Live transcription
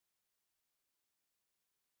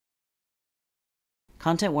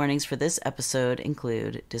Content warnings for this episode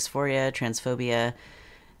include dysphoria, transphobia,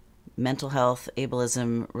 mental health,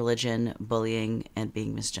 ableism, religion, bullying, and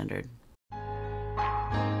being misgendered.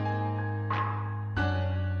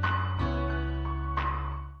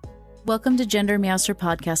 Welcome to GenderMeowster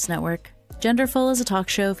Podcast Network. Genderful is a talk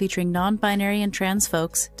show featuring non-binary and trans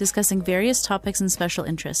folks discussing various topics and special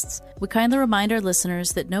interests. We kindly remind our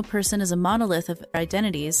listeners that no person is a monolith of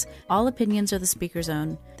identities. All opinions are the speaker's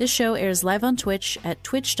own. This show airs live on Twitch at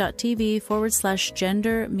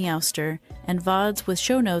twitch.tv/GenderMeowster, and VODs with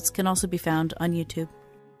show notes can also be found on YouTube.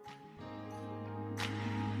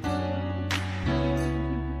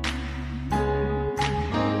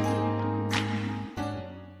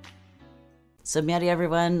 So, Meowdy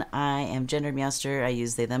everyone, I am GenderMeowster. I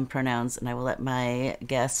use they, them pronouns, and I will let my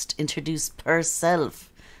guest introduce herself.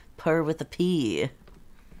 Per with a P.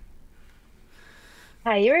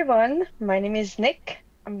 Hi everyone, my name is Nick.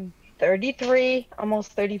 I'm 33,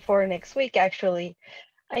 almost 34 next week actually.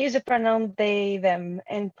 I use the pronoun they, them,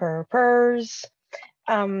 and pers.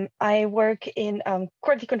 I work in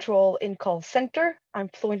quality control in call center. I'm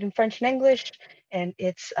fluent in French and English, and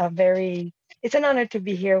it's an honor to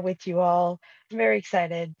be here with you all. I'm very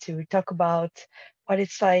excited to talk about what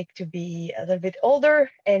it's like to be a little bit older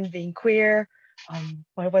and being queer,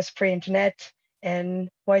 what it was pre-internet, and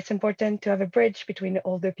why it's important to have a bridge between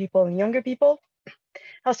older people and younger people.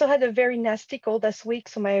 I also had a very nasty cold this week,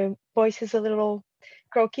 so my voice is a little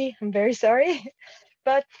croaky. I'm very sorry.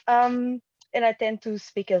 But and I tend to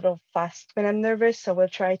speak a little fast when I'm nervous, so we'll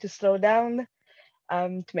try to slow down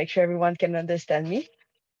to make sure everyone can understand me.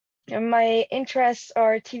 And my interests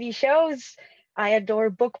are TV shows. I adore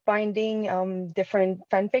bookbinding, different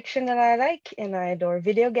fan fiction that I like, and I adore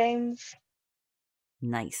video games.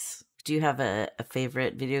 Nice. Do you have a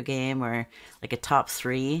favorite video game or like a top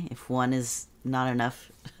three if one is not enough?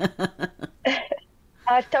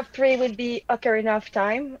 Top three would be Ocarina of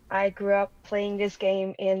Time. I grew up playing this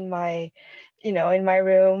game in my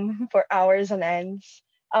room for hours on ends.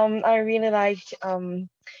 I really liked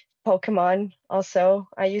Pokemon also.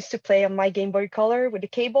 I used to play on my Game Boy Color with the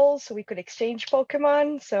cable so we could exchange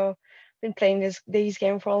Pokemon. So I've been playing these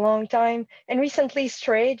games for a long time. And recently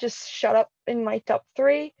Stray just shot up in my top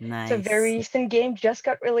three. Nice. It's a very recent game, just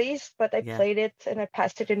got released, but I played it and I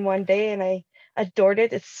passed it in one day and I adored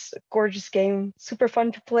it. It's a gorgeous game, super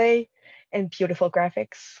fun to play, and beautiful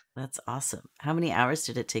graphics. That's awesome. How many hours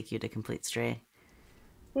did it take you to complete Stray?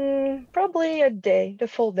 Probably a day, the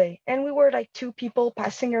full day. And we were like two people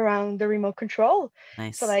passing around the remote control.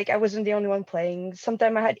 Nice. So like I wasn't the only one playing.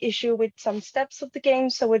 Sometimes I had issue with some steps of the game,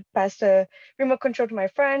 so I would pass the remote control to my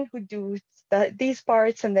friend who'd do these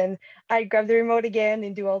parts, and then I'd grab the remote again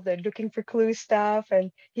and do all the looking for clue stuff, and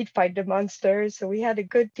he'd fight the monsters. So we had a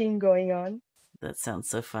good team going on. That sounds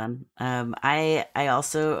so fun. I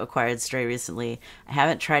also acquired Stray recently. I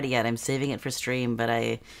haven't tried it yet. I'm saving it for stream, but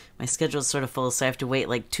my schedule's sort of full, so I have to wait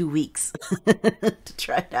like 2 weeks to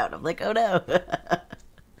try it out. I'm like, oh no.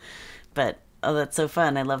 But oh, that's so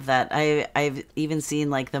fun. I love that. I've even seen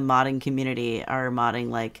like the modding community are modding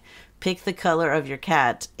like pick the color of your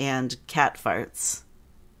cat and cat farts.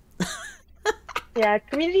 Yeah,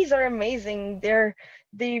 communities are amazing.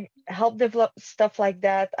 They help develop stuff like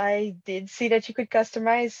that. I did see that you could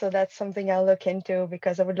customize, so that's something I'll look into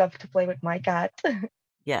because I would love to play with my cat.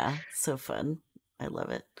 Yeah, so fun. I love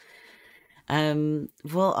it.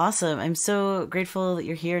 Well, awesome. I'm so grateful that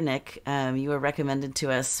you're here, Nick. You were recommended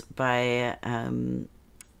to us by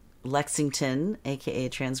Lexington, aka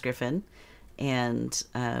Trans Griffin, and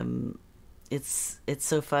it's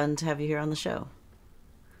so fun to have you here on the show.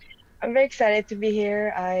 I'm very excited to be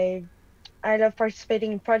here. I love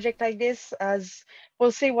participating in projects like this, as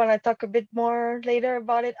we'll see when I talk a bit more later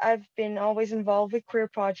about it. I've been always involved with queer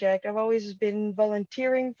projects. I've always been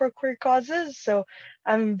volunteering for queer causes. So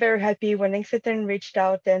I'm very happy when Lexington reached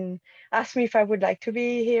out and asked me if I would like to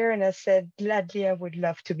be here. And I said, gladly, I would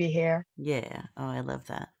love to be here. Yeah. Oh, I love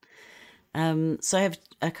that. So I have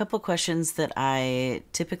a couple questions that I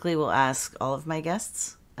typically will ask all of my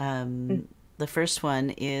guests. The first one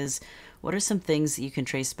is, what are some things that you can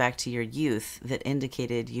trace back to your youth that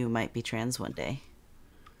indicated you might be trans one day?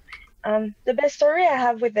 The best story I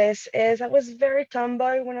have with this is I was very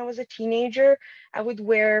tomboy when I was a teenager. I would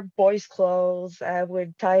wear boys' clothes. I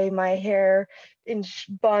would tie my hair in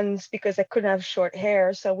buns because I couldn't have short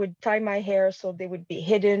hair. So I would tie my hair so they would be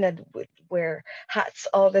hidden. I would wear hats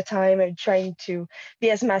all the time and trying to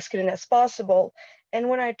be as masculine as possible. And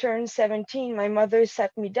when I turned 17, my mother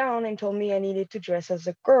sat me down and told me I needed to dress as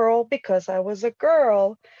a girl because I was a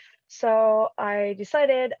girl. So I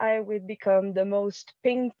decided I would become the most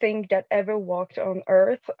pink thing that ever walked on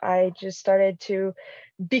Earth. I just started to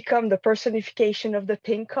become the personification of the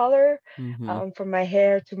pink color, Mm-hmm. from my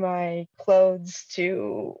hair to my clothes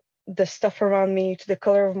to the stuff around me to the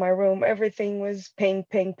color of my room. Everything was pink,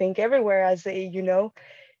 pink, pink everywhere as a,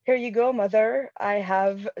 here you go, mother. I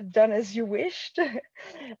have done as you wished.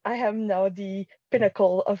 I am now the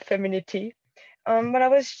pinnacle of femininity. But I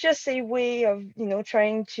was just a way of,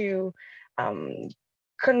 trying to um,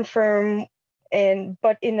 confirm, and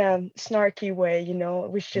but in a snarky way,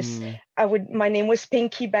 it was just Mm. my name was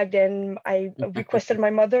Pinky back then. I requested my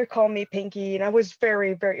mother call me Pinky, and I was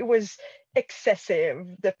very, very, it was excessive,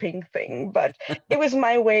 the pink thing, but it was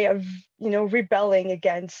my way of, rebelling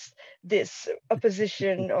against this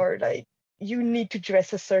opposition, or like, you need to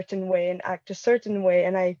dress a certain way and act a certain way.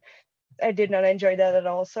 And I did not enjoy that at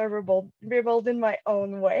all. So I rebelled in my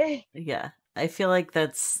own way. Yeah. I feel like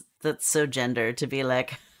that's so gender to be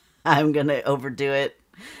like, I'm gonna overdo it.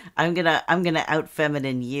 I'm gonna out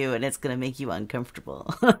feminine you and it's gonna make you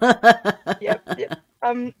uncomfortable. Yep, yep.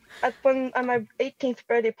 At my 18th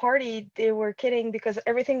birthday party, they were kidding because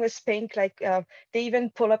everything was pink. Like, they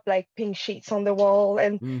even pull up like pink sheets on the wall,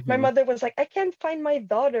 and my Hmm. mother was like, "I can't find my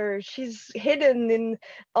daughter. She's hidden in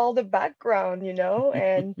all the background, you know."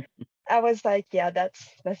 And I was like, "Yeah, that's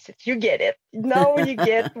it. You get it. Now you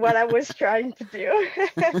get what I was trying to do."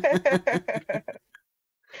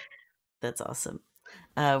 That's awesome.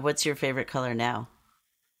 What's your favorite color now?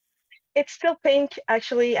 It's still pink.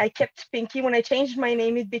 Actually, I kept Pinky. When I changed my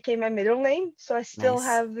name, it became my middle name. So I still Nice.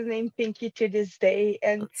 have the name Pinky to this day.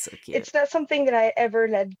 And That's so cute. it's not something that I ever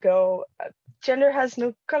let go. Gender has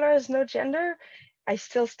no color, has no gender. I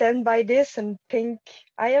still stand by this. And pink,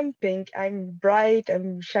 I am pink. I'm bright,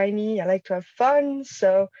 I'm shiny, I like to have fun.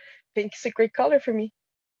 So pink is a great color for me.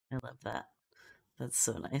 I love that. That's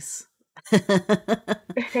so nice.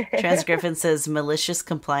 Transgriffin says malicious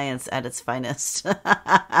compliance at its finest.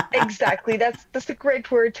 Exactly. That's a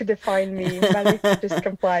great word to define me. Malicious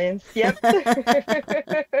compliance. Yep.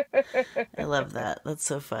 I love that. That's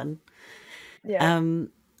so fun. Yeah.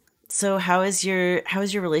 Um, so how has your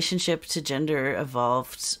relationship to gender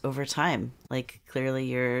evolved over time? Like clearly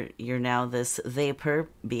you're now this they per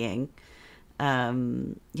being.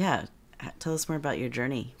 Yeah. Tell us more about your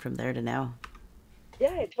journey from there to now.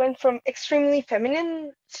 Yeah, it went from extremely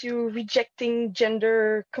feminine to rejecting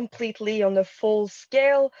gender completely on a full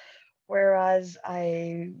scale, whereas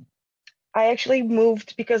I actually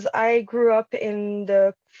moved because I grew up in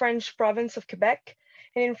the French province of Quebec.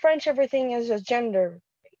 And in French, everything is a gender,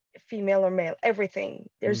 female or male, everything.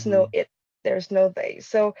 There's no Mm-hmm. it, there's no they.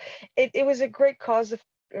 So it was a great cause of,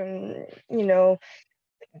 um, you know,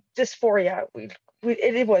 dysphoria.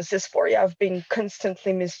 It was dysphoria of being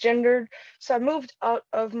constantly misgendered. So I moved out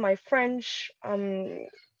of my French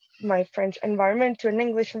environment to an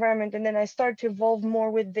English environment, and then I started to evolve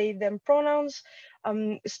more with they them pronouns.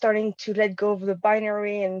 Starting to let go of the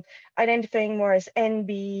binary and identifying more as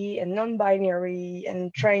NB and non-binary,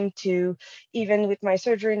 and trying to, even with my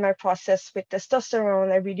surgery and my process with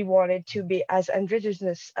testosterone, I really wanted to be as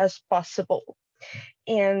androgynous as possible.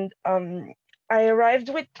 And I arrived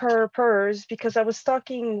with purrs because I was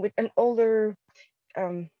talking with an older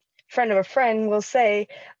um, friend of a friend will say,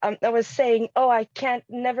 I was saying, oh, I can't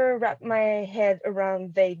never wrap my head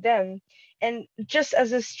around they, them. And just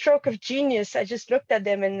as a stroke of genius, I just looked at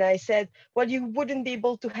them and I said, well, you wouldn't be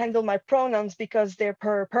able to handle my pronouns because they're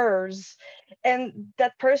purrs. And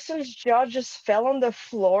that person's jaw just fell on the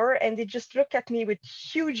floor and they just looked at me with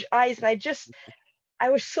huge eyes. And I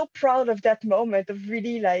was so proud of that moment of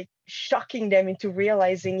really like shocking them into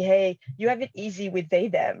realizing, hey, you have it easy with they,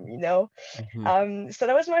 them, you know? Mm-hmm. So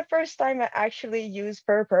that was my first time I actually used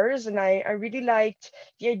purpose, and I really liked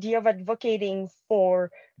the idea of advocating for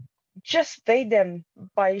just they, them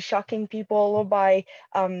by shocking people or by,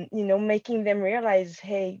 making them realize,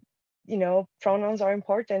 hey, pronouns are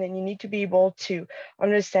important and you need to be able to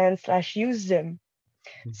understand slash use them.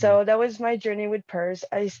 Mm-hmm. So that was my journey with Purse.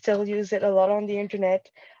 I still use it a lot on the internet.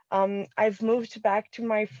 I've moved back to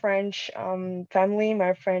my French family,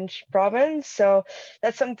 my French province. So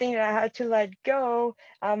that's something that I had to let go,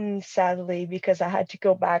 sadly, because I had to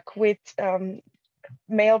go back with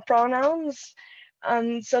male pronouns.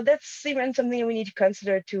 So that's even something we need to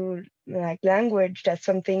consider to like language. That's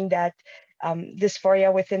something that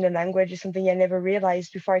dysphoria within the language is something I never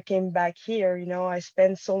realized before I came back here. I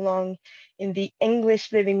spent so long in the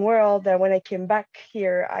English living world, that when I came back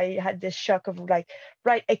here, I had this shock of like,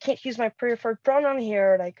 right, I can't use my preferred pronoun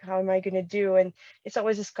here. Like, how am I going to do? And it's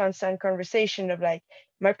always this constant conversation of like,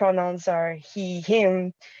 my pronouns are he,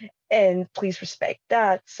 him, and please respect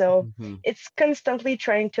that. So Hmm. it's constantly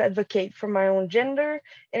trying to advocate for my own gender.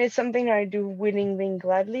 And it's something I do willingly and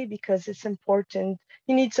gladly because it's important.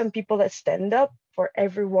 You need some people that stand up for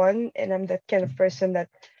everyone. And I'm that kind of person that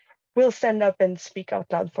will stand up and speak out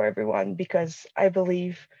loud for everyone because I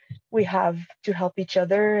believe we have to help each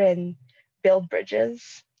other and build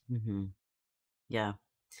bridges. Hmm. Yeah.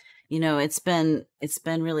 You know, it's been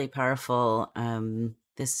really powerful.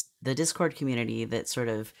 The Discord community that sort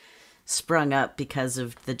of sprung up because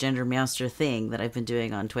of the GenderMeowster thing that I've been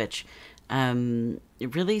doing on Twitch.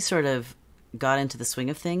 It really sort of got into the swing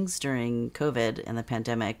of things during COVID and the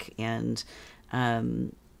pandemic, and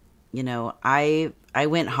um, you know, I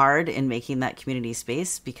went hard in making that community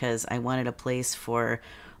space because I wanted a place for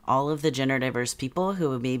all of the gender diverse people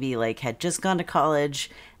who maybe like had just gone to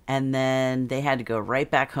college and then they had to go right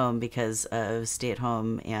back home because of stay at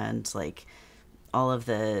home and like all of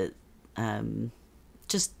the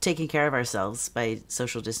just taking care of ourselves by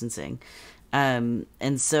social distancing. And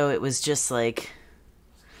so it was just like,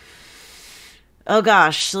 oh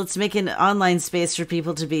gosh, let's make an online space for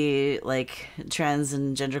people to be like trans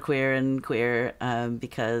and genderqueer and queer,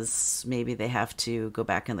 because maybe they have to go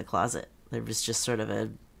back in the closet. There was just sort of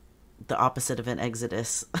the opposite of an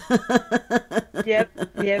exodus. Yep,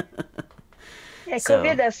 yep. Yeah,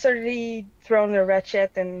 COVID So, has certainly thrown a wretched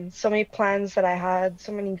and so many plans that I had,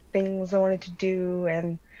 so many things I wanted to do,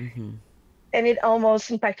 mhm. and it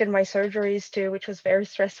almost impacted my surgeries too, which was very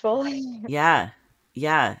stressful. Yeah,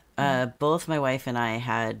 yeah. Mm. Both my wife and I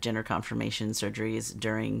had gender confirmation surgeries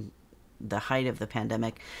during the height of the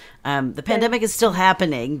pandemic. The And pandemic is still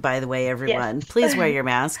happening, by the way, yes. everyone. Please wear your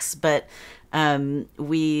masks. But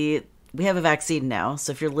we have a vaccine now.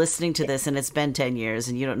 So if you're listening to Yeah. this and it's been 10 years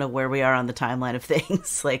and you don't know where we are on the timeline of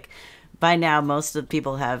things, like by now most of the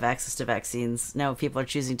people have access to vaccines. Now, if people are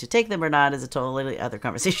choosing to take them or not is a totally other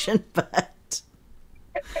conversation. But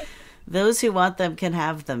those who want them can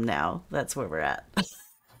have them now. That's where we're at.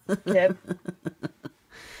 Yep.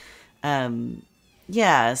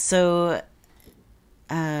 Yeah, so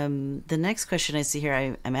the next question I see here,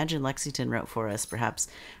 I imagine Lexington wrote for us, perhaps.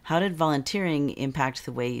 How did volunteering impact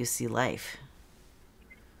the way you see life?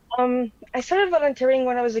 I started volunteering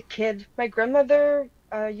when I was a kid. My grandmother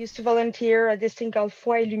used to volunteer at this thing called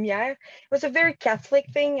Foi et Lumière. It was a very Catholic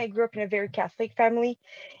thing. I grew up in a very Catholic family,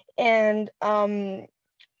 and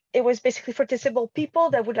it was basically for disabled people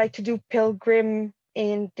that would like to do pilgrim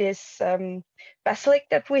in this basilica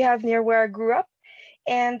that we have near where I grew up.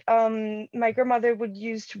 And my grandmother would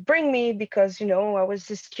used to bring me because, you know, I was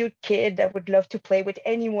this cute kid that would love to play with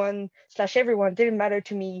anyone slash everyone. It didn't matter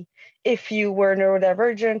to me if you were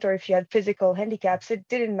neurodivergent or if you had physical handicaps. It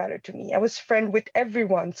didn't matter to me. I was friend with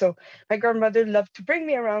everyone. So my grandmother loved to bring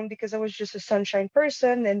me around because I was just a sunshine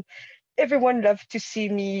person, and everyone loved to see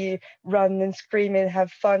me run and scream and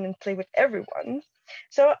have fun and play with everyone.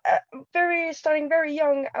 So, very starting very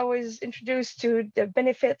young, I was introduced to the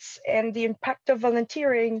benefits and the impact of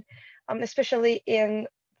volunteering, especially in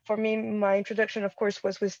for me, my introduction, of course,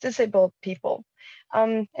 was with disabled people.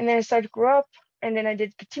 And then I started to grow up, and then I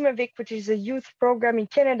did Katimavik, which is a youth program in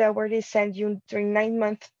Canada where they send you during 9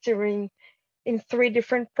 months during in 3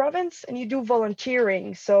 different provinces, and you do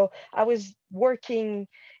volunteering. So I was working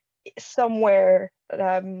somewhere.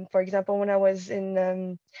 For example, when I was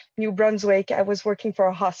in New Brunswick, I was working for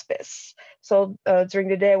a hospice. So during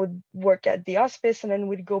the day, I would work at the hospice and then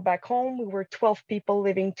we'd go back home. We were 12 people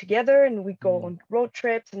living together and we'd go Mm, on road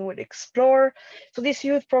trips and would explore. So this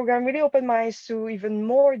youth program really opened my eyes to even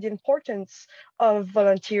more the importance of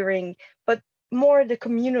volunteering, but more the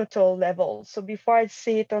communal level. So before I'd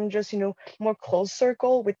see it on just, more close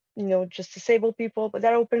circle with, just disabled people, but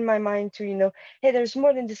that opened my mind to, hey, there's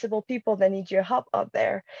more than disabled people that need your help out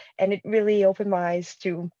there. And it really opened my eyes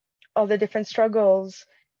to all the different struggles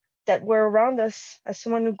that were around us. As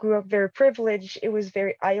someone who grew up very privileged, it was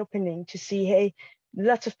very eye-opening to see, hey,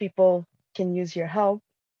 lots of people can use your help.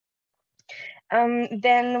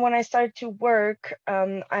 Then when I started to work,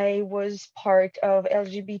 I was part of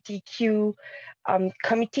LGBTQ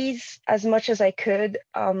committees as much as I could.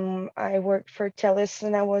 I worked for TELUS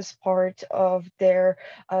and I was part of their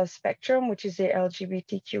Spectrum, which is the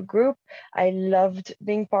LGBTQ group. I loved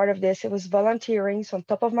being part of this. It was volunteering. So on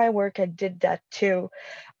top of my work, I did that too.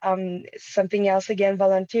 Something else again,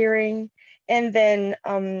 volunteering. And then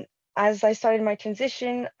as I started my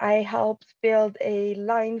transition, I helped build a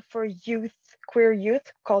line for youth, queer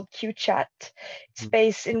youth called QChat. It's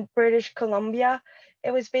based in British Columbia.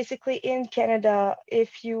 It was basically in Canada.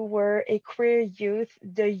 If you were a queer youth,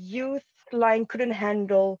 the youth line couldn't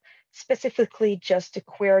handle specifically just the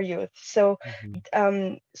queer youth. So Mm-hmm.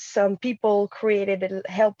 some people created a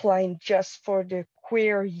helpline just for the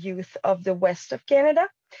queer youth of the west of Canada,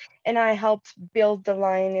 and I helped build the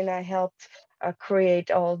line, and I helped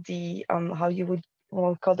create all the how you would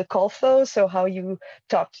call the call flow. So how you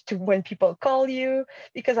talked to when people call you,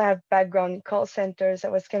 because I have background in call centers.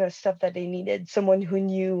 That was kind of stuff that they needed, someone who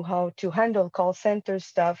knew how to handle call center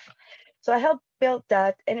stuff. So I helped build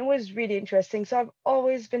that, and it was really interesting. So I've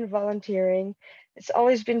always been volunteering. It's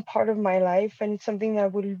always been part of my life, and it's something that I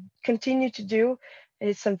will continue to do.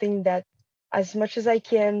 It's something that, as much as I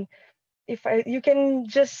can, if I you can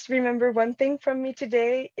just remember one thing from me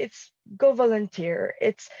today, it's go volunteer.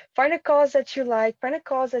 It's find a cause that you like, find a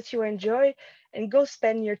cause that you enjoy, and go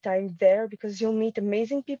spend your time there, because you'll meet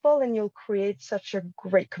amazing people and you'll create such a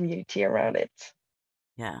great community around it.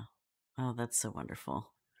 Yeah. Oh, that's so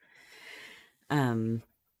wonderful. Um,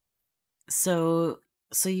 so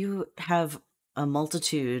so you have a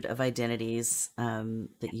multitude of identities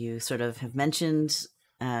that you sort of have mentioned.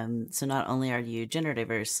 So not only are you gender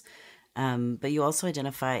diverse, but you also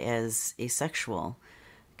identify as asexual.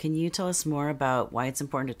 Can you tell us more about why it's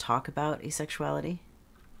important to talk about asexuality?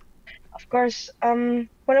 Of course, when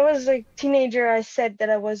I was a teenager, I said that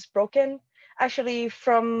I was broken. Actually,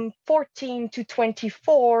 from 14 to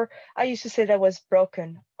 24, I used to say that I was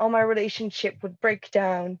broken. All my relationship would break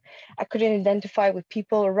down. I couldn't identify with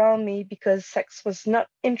people around me because sex was not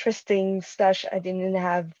interesting, slash, I didn't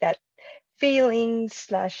have that feeling,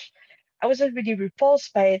 slash, I wasn't really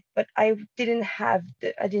repulsed by it, but I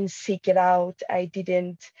didn't seek it out. I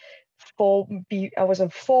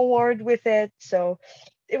wasn't forward with it. So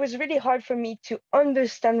it was really hard for me to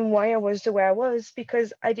understand why I was the way I was,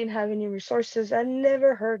 because I didn't have any resources. I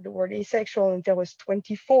never heard the word asexual until I was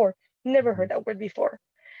 24. Never Mm-hmm. heard that word before.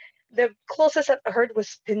 The closest I heard was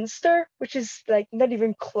spinster, which is like not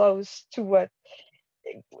even close to what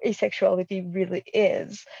asexuality really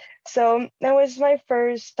is. So that was my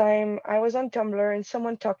first time. I was on Tumblr and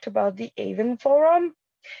someone talked about the Avon forum,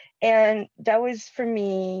 and that was for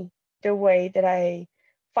me the way that I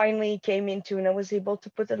finally came into, and I was able to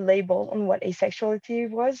put a label on what asexuality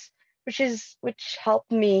was, which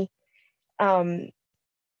helped me um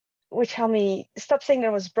stop saying that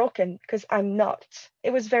I was broken, because I'm not.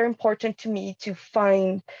 It was very important to me to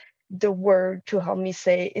find the word to help me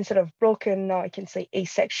say, instead of broken, now I can say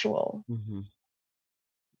asexual. Mm-hmm.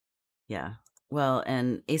 Yeah. Well,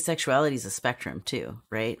 and asexuality is a spectrum too,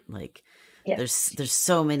 right? Like Yes. there's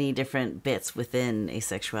so many different bits within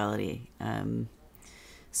asexuality.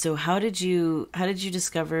 So how did you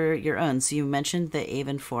discover your own? So you mentioned the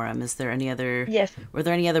Avon forum. Is there any other Yes. were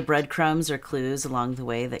there any other breadcrumbs or clues along the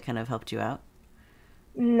way that kind of helped you out?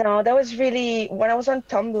 No, that was really when I was on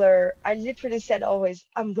Tumblr, I literally said always,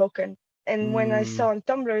 I'm broken. And when I Mm, saw on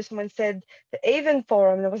Tumblr, someone said the Avon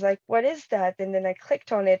forum, and I was like, what is that? And then I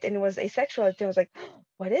clicked on it and it was asexuality. And I was like,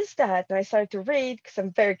 what is that? And I started to read because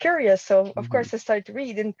I'm very curious. So of mm-hmm, course I started to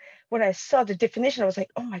read. And when I saw the definition, I was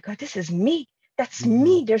like, oh my God, this is me. That's mm-hmm,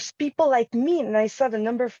 me. There's people like me. And I saw the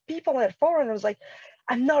number of people on that forum, and I was like,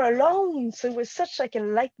 I'm not alone. So it was such like a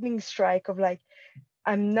lightning strike of like,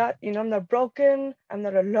 I'm not broken. I'm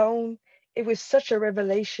not alone. It was such a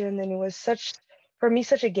revelation, and it was for me,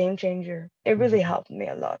 such a game changer. It really mm-hmm. helped me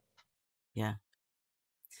a lot. Yeah.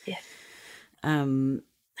 Yes. Um,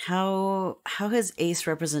 how has ace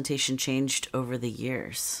representation changed over the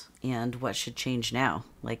years, and what should change now?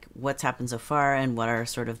 Like what's happened so far, and what are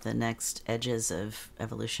sort of the next edges of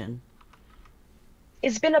evolution?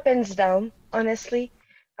 It's been up and down, honestly.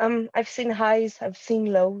 I've seen highs, I've seen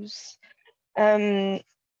lows. Um,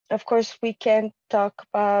 of course, we can't talk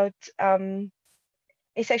about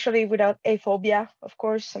asexually without aphobia, of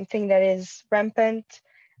course, something that is rampant.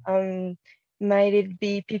 Um, might it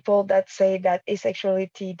be people that say that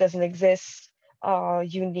asexuality doesn't exist?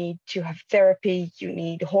 You need to have therapy, you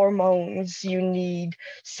need hormones, you need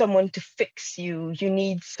someone to fix you,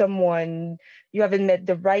 you haven't met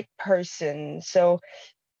the right person. So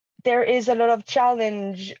there is a lot of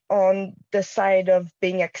challenge on the side of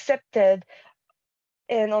being accepted,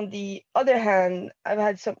 and on the other hand, I've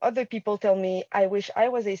had some other people tell me, I wish I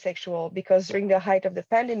was asexual, because during the height of the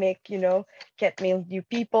pandemic, can't meet new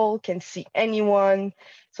people, can see anyone.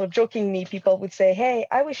 So jokingly, people would say, hey,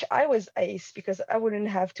 I wish I was ace because I wouldn't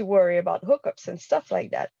have to worry about hookups and stuff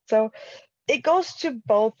like that. So it goes to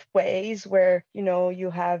both ways, where,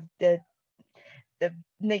 you have the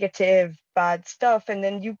negative, bad stuff, and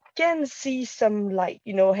then you can see some light.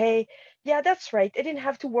 Hey, yeah, that's right. I didn't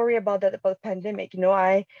have to worry about that about the pandemic.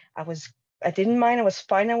 I was I didn't mind. I was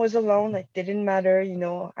fine. I was alone. It didn't matter.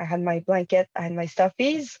 I had my blanket. I had my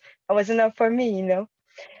stuffies. That was enough for me.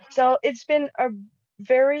 So it's been a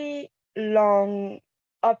very long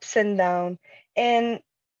ups and down. And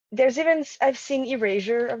I've seen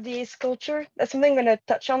erasure of the ace culture. That's something I'm going to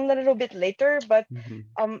touch on a little bit later. But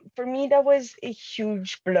Mm-hmm. for me, that was a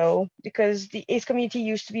huge blow because the ace community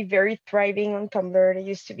used to be very thriving on Tumblr. There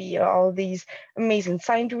used to be all these amazing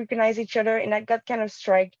signs to recognize each other. And that got kind of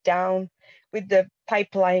strike down with the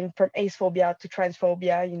pipeline from ace phobia to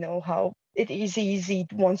transphobia. How it is easy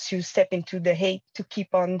once you step into the hate to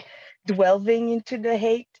keep on delving into the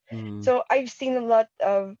hate. Mm-hmm. So I've seen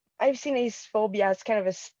aphobia as kind of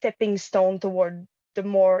a stepping stone toward the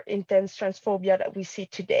more intense transphobia that we see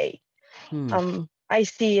today. Hmm. I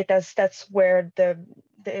see it as that's where the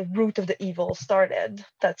root of the evil started.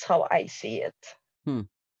 That's how I see it. Hmm.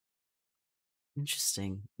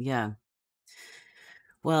 Interesting. Yeah.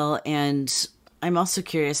 Well, and I'm also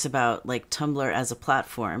curious about like Tumblr as a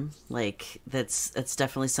platform. Like that's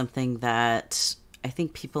definitely something that I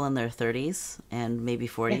think people in their 30s and maybe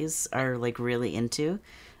Yeah. 40s are like really into.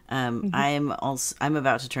 Mhm. I'm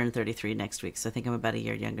about to turn 33 next week, so I think I'm about a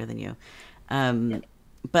year younger than you. Yeah.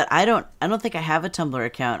 But I don't think I have a Tumblr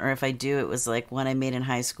account, or if I do, it was like one I made in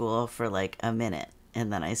high school for like a minute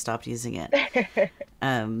and then I stopped using it.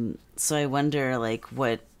 So I wonder like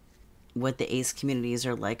what the ace communities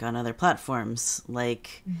are like on other platforms.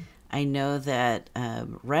 Like, I know that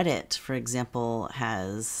Reddit, for example,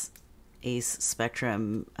 has ace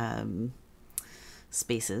spectrum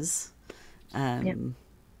spaces. Yeah. Um,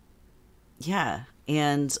 yeah,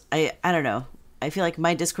 and I don't know. I feel like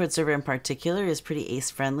my Discord server in particular is pretty ace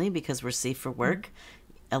friendly because we're safe for Mhm. work.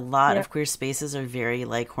 A lot Yeah. of queer spaces are very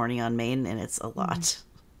like horny on main, and it's a Mhm. lot.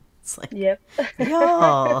 It's like, Yep.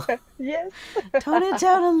 y'all, Yes. tone it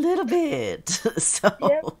down a little bit. Yep.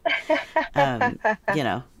 So you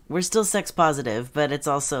know, we're still sex positive, but it's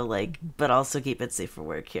also like, but also keep it safe for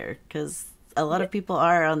work here because a lot Yeah. of people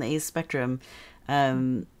are on the ace spectrum.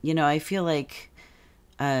 I feel like,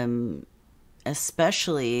 um,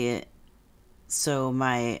 especially so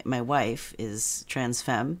my wife is trans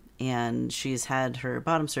femme and she's had her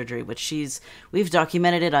bottom surgery, which we've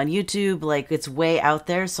documented it on YouTube, like it's way out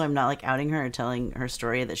there, so I'm not like outing her or telling her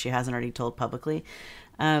story that she hasn't already told publicly.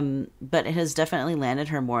 But it has definitely landed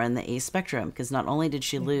her more in the A spectrum because not only did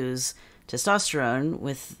she lose testosterone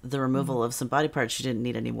with the removal of some body parts she didn't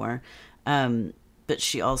need anymore, but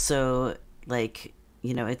she also like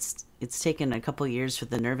it's taken a couple years for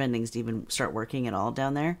the nerve endings to even start working at all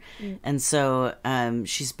down there, Mm. and so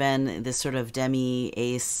she's been this sort of demi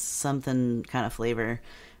ace something kind of flavor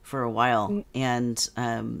for a while, Mm. and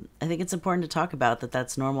I think it's important to talk about that.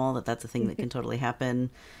 That's normal. That's a thing that can totally happen.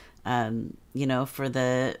 For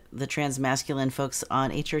the trans masculine folks on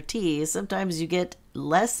HRT, sometimes you get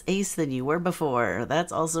less ace than you were before.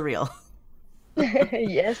 That's also real.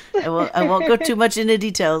 Yes. I won't go too much into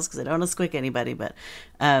details because I don't want to squick anybody, but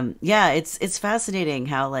yeah, it's fascinating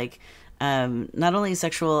how like not only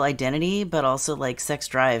sexual identity but also like sex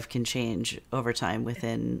drive can change over time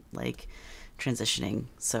within like transitioning.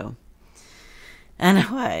 So,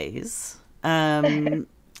 anyways,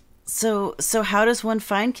 so how does one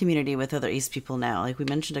find community with other ace people now? Like we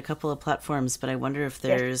mentioned a couple of platforms, but I wonder if Yes.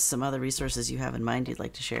 there's some other resources you have in mind you'd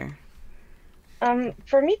like to share.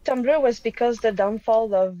 For me, Tumblr was because the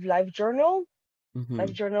downfall of LiveJournal. Mm-hmm.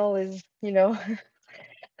 LiveJournal is,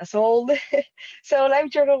 that's old. So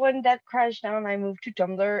LiveJournal, when that crashed down, I moved to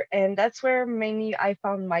Tumblr, and that's where mainly I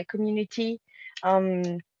found my community. Um,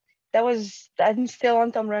 I'm still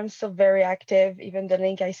on Tumblr. I'm still very active. Even the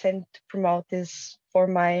link I sent to promote is for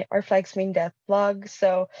my Our Flags Mean Death blog.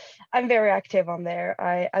 So I'm very active on there.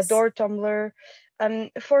 I adore Tumblr.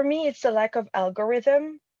 For me, it's the lack of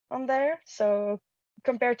algorithm on there. So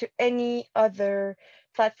compared to any other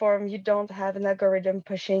platform, you don't have an algorithm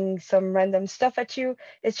pushing some random stuff at you.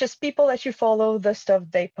 It's just people that you follow, the stuff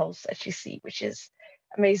they post that you see, which is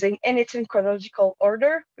amazing. And it's in chronological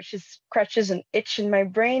order, which is scratches an itch in my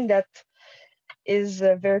brain that is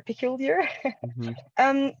very peculiar.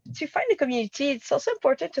 Mm-hmm. To find a community, it's also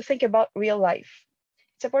important to think about real life.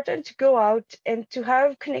 It's important to go out and to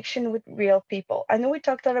have connection with real people. I know we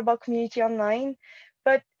talked a lot about community online,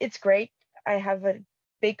 but it's great. I have a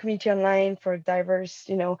big community online for diverse,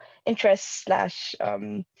 interests slash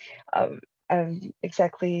um,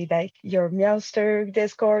 exactly like your Meowster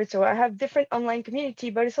Discord. So I have different online community,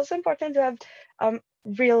 but it's also important to have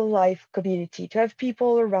real life community, to have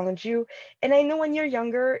people around you. And I know when you're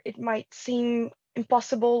younger, it might seem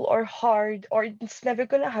impossible or hard or it's never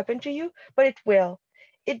going to happen to you, but it will.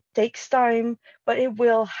 It takes time, but it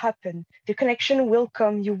will happen. The connection will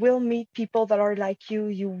come. You will meet people that are like you.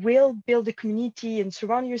 You will build a community and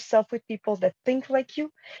surround yourself with people that think like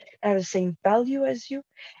you, have the same value as you,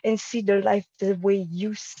 and see their life the way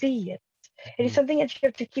you see it. It is Mm-hmm. something that you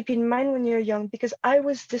have to keep in mind when you're young, because I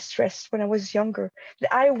was distressed when I was younger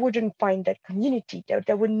that I wouldn't find that community, that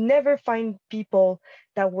I would never find people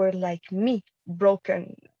that were like me,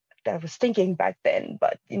 broken. That I was thinking back then,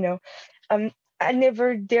 but um, I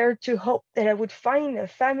never dared to hope that I would find a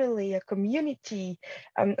family, a community,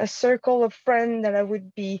 a circle of friends that I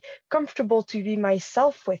would be comfortable to be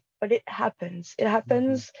myself with. But it happens. It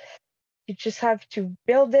Mm-hmm. happens. You just have to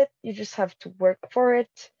build it. You just have to work for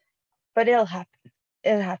it, but it'll happen.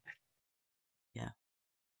 It'll happen. Yeah.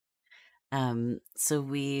 So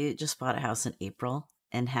we just bought a house in April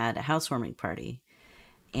and had a housewarming party.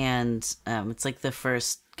 And it's like the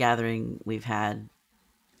first gathering we've had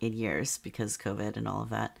in years because COVID and all of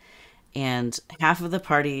that. And half of the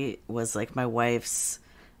party was like my wife's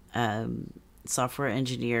um, software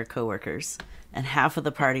engineer coworkers, and half of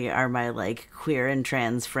the party are my like queer and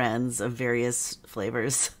trans friends of various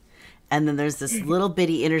flavors. And then there's this little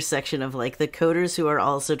bitty intersection of like the coders who are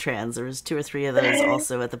also trans. There was two or three of those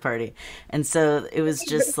also at the party, and so it was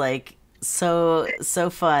just like so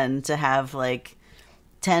fun to have like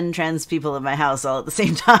 10 trans people in my house all at the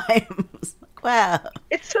same time. It's like, wow.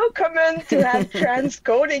 It's so common to have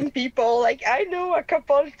transcoding people. Like I know a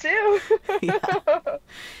couple too. Yeah,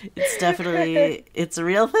 it's definitely it's a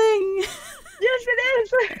real thing. Yes, it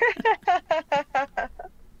is.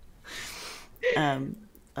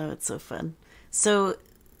 Oh, it's so fun. So,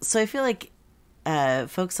 so I feel like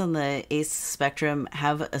folks on the ace spectrum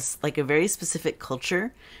have like a very specific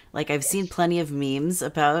culture. Like I've seen Yes. plenty of memes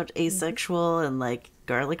about Hmm. asexual, and like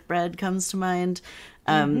garlic bread comes to mind.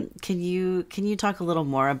 Hmm. Can you talk a little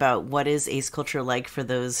more about what is ace culture like for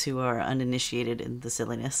those who are uninitiated in the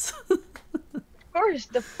silliness? Of course,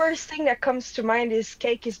 the first thing that comes to mind is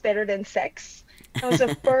cake is better than sex. That was the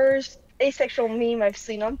first asexual meme I've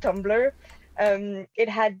seen on Tumblr.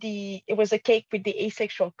 It was a cake with the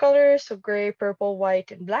asexual colors, so gray, purple,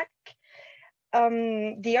 white, and black.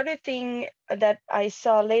 The other thing that I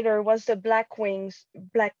saw later was the black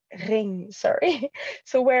ring, sorry.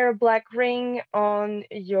 So wear a black ring on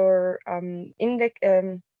your index,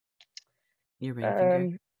 Your ring finger.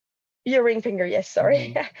 um, your ring finger. Yes,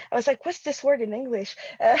 sorry. Mm-hmm. I was like, what's this word in English?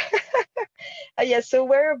 Yeah, so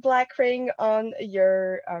wear a black ring on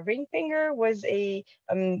your ring finger was a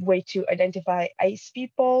way to identify ice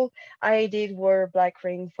people. I did wear a black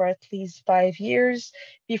ring for at least 5 years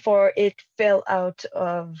before it fell out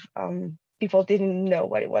of people didn't know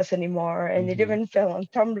what it was anymore, and it Mm-hmm. even fell on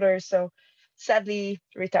Tumblr. So sadly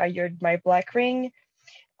retired my black ring.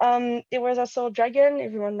 There was also dragon,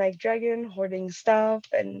 everyone liked dragon, hoarding stuff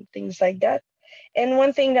and things like that. And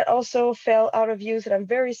one thing that also fell out of use that I'm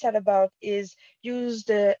very sad about is use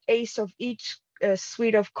the ace of each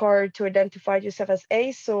suite of card to identify yourself as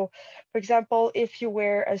ace. So, for example, if you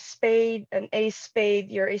wear a spade, an ace spade,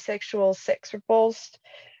 you're asexual, sex repulsed.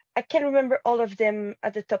 I can't remember all of them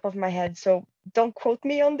at the top of my head, so don't quote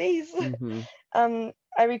me on these. Mm-hmm.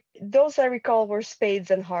 Those I recall were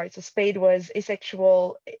spades and hearts. So spade was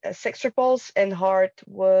asexual, sex repulse, and heart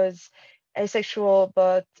was asexual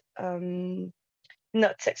but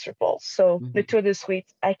not sex repulse. So the Mm-hmm. two of the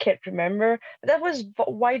suites I can't remember. But that was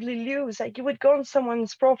widely used. Like you would go on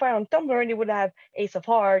someone's profile on Tumblr and it would have ace of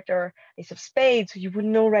heart or ace of spades. So you would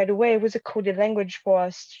know right away. It was a coded language for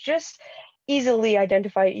us to just easily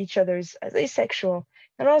identify each other's as asexual.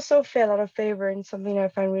 And also fell out of favor in something I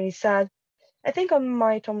find really sad. I think on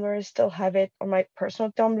my Tumblr I still have it on my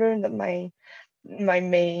personal Tumblr, that my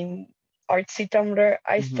main artsy Tumblr.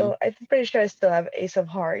 Mm-hmm. I'm pretty sure I still have Ace of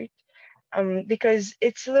Heart. Because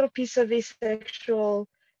it's a little piece of asexual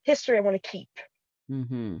history I want to keep.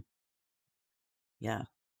 Mm-hmm. Yeah.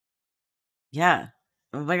 Yeah.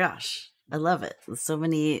 Oh my gosh. I love it. So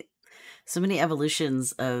many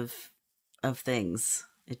evolutions of things.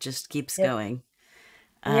 It just keeps Yep. going.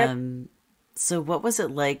 Yep. Um so what was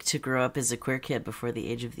it like to grow up as a queer kid before the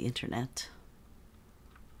age of the internet?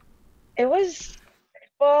 It was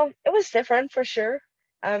it was different for sure.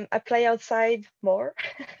 I play outside more.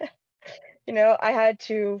 I had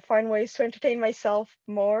to find ways to entertain myself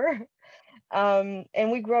more.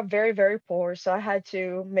 And we grew up very, very poor, so I had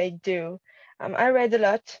to make do. I read a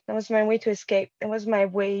lot. That was my way to escape. It was my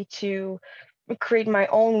way to create my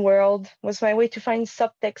own world. It was my way to find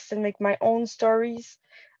subtext and make my own stories.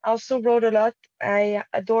 I also wrote a lot. I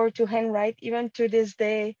adore to handwrite. Even to this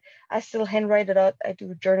day, I still handwrite a lot. I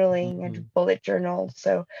do journaling, I do Mm-hmm. bullet journals.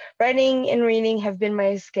 So writing and reading have been my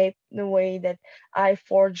escape, the way that I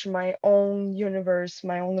forged my own universe,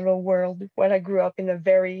 my own little world when I grew up in a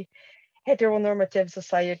very heteronormative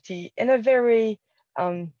society, in a very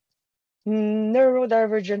um,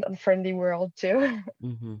 neurodivergent, unfriendly world too.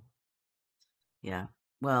 Mm-hmm. Yeah.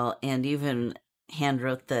 Well, and you even hand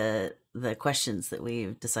wrote the questions that we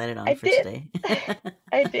decided on I for did. today.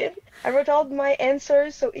 I did. I wrote all my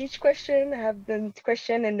answers. So each question, I have the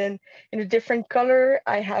question, and then in a different color,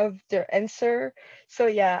 I have their answer. So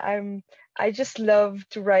yeah, I just love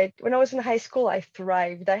to write. When I was in high school, I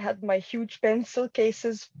thrived. I had my huge pencil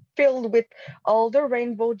cases filled with all the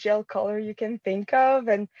rainbow gel color you can think of,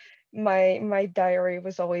 and my diary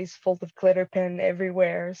was always full of glitter pen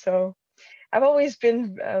everywhere. So I've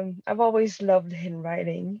always loved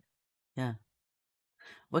handwriting. Yeah.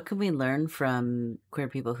 What can we learn from queer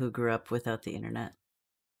people who grew up without the internet?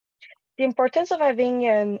 The importance of having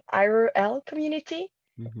an IRL community.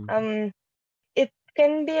 Mm-hmm. Um, it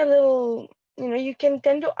can be a little, you can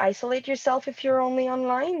tend to isolate yourself if you're only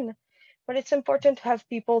online, but it's important to have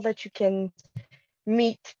people that you can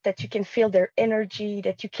meet, that you can feel their energy,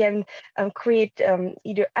 that you can create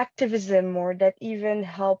either activism or that even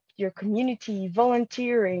help your community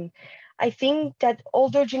volunteering. I think that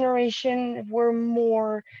older generation were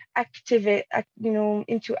more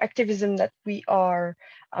into activism that we are.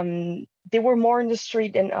 They were more in the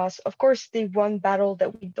street than us. Of course, they won battle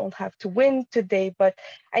that we don't have to win today, but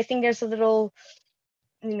I think there's a little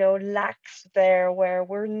lacks there where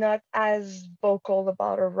we're not as vocal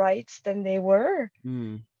about our rights than they were.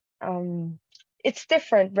 Mm. um it's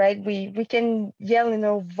different, right? We can yell in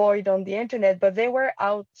a void on the internet, but they were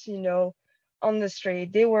out, on the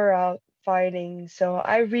street. They were out fighting. So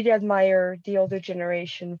I really admire the older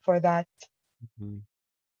generation for that. Mm-hmm.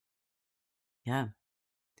 Yeah.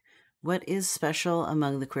 What is special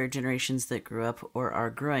among the queer generations that grew up or are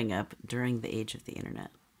growing up during the age of the internet?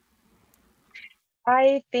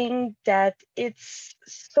 I think that it's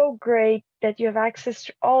so great that you have access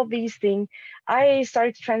to all these things. I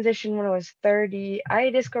started to transition when I was 30.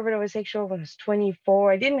 I discovered I was sexual when I was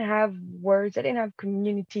 24. I didn't have words, I didn't have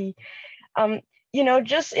community. um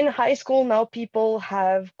just in high school now people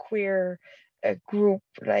have queer group,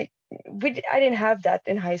 like I didn't have that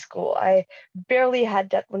in high school. I barely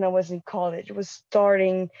had that when I was in college. It was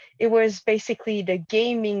starting. It was basically the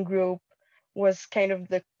gaming group was kind of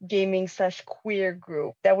the gaming slash queer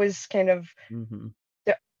group. That was kind of Mm-hmm.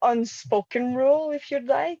 the unspoken rule, if you'd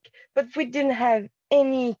like. But we didn't have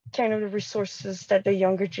any kind of the resources that the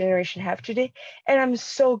younger generation have today. And I'm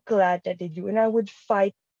so glad that they do. And I would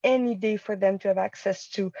fight any day for them to have access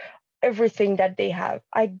to everything that they have.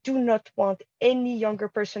 I do not want any younger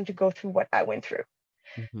person to go through what I went through.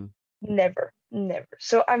 Mm-hmm. Never, never.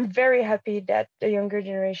 So I'm very happy that the younger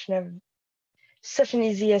generation have such an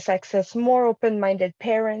easy as access, more open-minded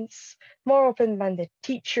parents, more open-minded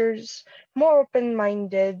teachers, more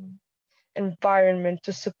open-minded environment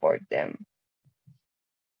to support them.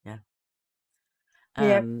 Yeah.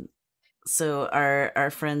 Yeah, Um, so our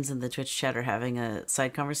friends in the Twitch chat are having a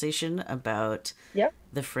side conversation about yeah.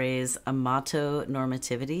 the phrase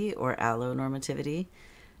amatonormativity or allonormativity.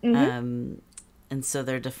 Mm-hmm. Um, and so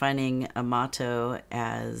they're defining amato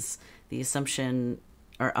as the assumption,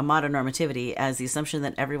 or amatonormativity as the assumption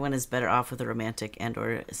that everyone is better off with a romantic and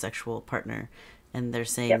or a sexual partner. And they're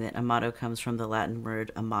saying Yep. that amato comes from the Latin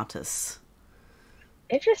word amatus.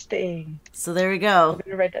 Interesting. So there we I'm go.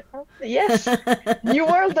 gonna write that down. Yes. New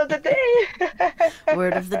world of the day.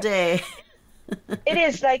 Word of the day. It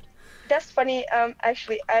is like that's funny.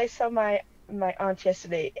 Actually, I saw my aunt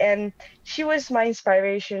yesterday, and she was my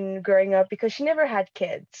inspiration growing up because she never had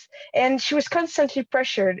kids, and she was constantly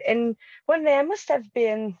pressured. And one day, I must have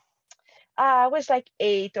been I was like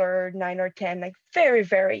 8 or 9 or 10, like very,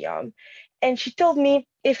 very young. And she told me,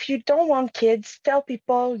 if you don't want kids, tell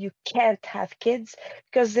people you can't have kids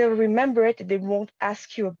because they'll remember it and they won't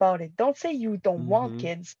ask you about it. Don't say you don't want Mm-hmm.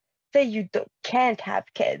 kids. Say you can't have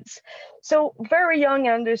kids. So very young,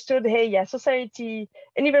 I understood, hey, yeah, society,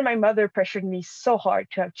 and even my mother pressured me so hard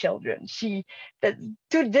to have children. That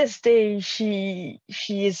to this day,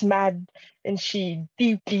 she is mad and she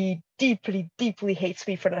deeply, deeply, deeply hates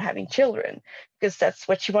me for not having children because that's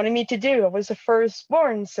what she wanted me to do. I was the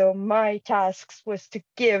firstborn, so my tasks was to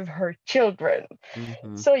give her children.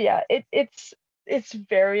 Mm-hmm. So yeah, it's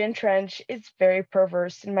very entrenched. It's very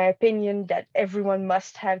perverse, in my opinion, that everyone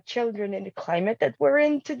must have children in the climate that we're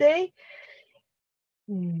in today.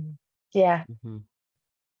 Mm, yeah, Mm-hmm.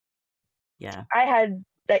 Yeah. I had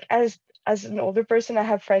like as as an older person, I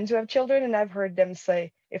have friends who have children, and I've heard them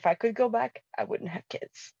say, if I could go back, I wouldn't have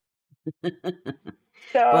kids.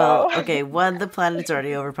 So, Well, okay, one, the planet's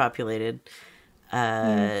already overpopulated.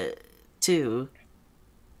 mm, Uh, two,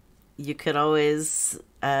 you could always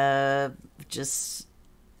just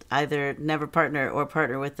either never partner or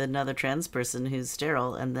partner with another trans person who's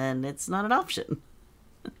sterile, and then it's not an option.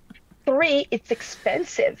 three, it's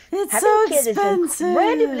expensive. It's Having so kids is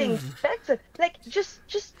incredibly expensive. expensive. Like just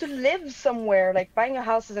to live somewhere, like buying a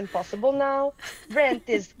house is impossible now. Rent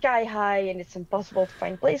is sky high and it's impossible to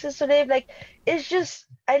find places to live. Like it's just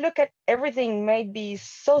I look at everything, might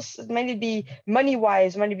it be money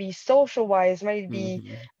wise, might it be social wise, might it be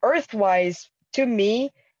Hmm. earth wise. To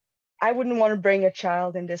me, I wouldn't want to bring a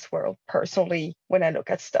child in this world personally when I look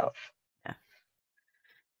at stuff. Yeah.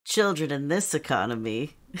 Children in this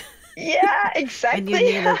economy, Yeah, when you exactly.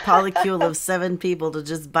 need a polycule of 7 people to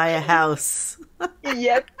just buy a house.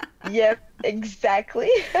 Yep, yep, exactly.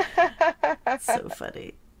 So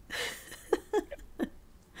funny.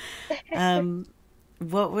 Um,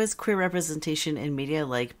 what was queer representation in media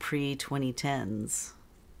like pre 2010s?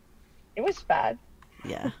 It was bad.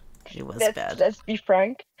 Yeah, it was Let's bad. let's be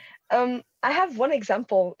frank. I have one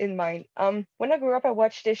example in mind. When I grew up, I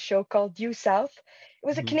watched this show called Due South. It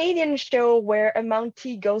was a Hmm. Canadian show where a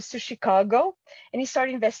Mountie goes to Chicago and he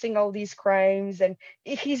started investing all these crimes. And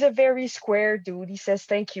he's a very square dude. He says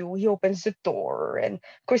thank you. He opens the door, and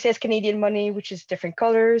of course he has Canadian money, which is different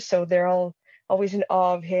colors, so they're all always in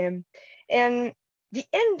awe of him. And the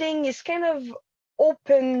ending is kind of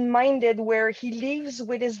open-minded where he leaves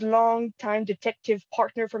with his longtime detective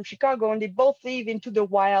partner from Chicago and they both leave into the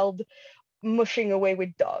wild mushing away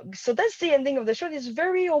with dogs. So that's the ending of the show. It's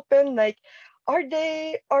very open, like are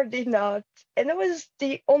they not? And that was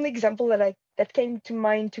the only example that came to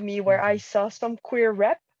mind to me where I Hmm. saw some queer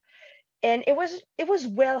rep and it was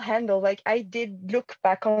well handled. Like I did look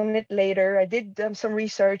back on it later. I did some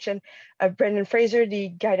research, and Brendan Fraser, the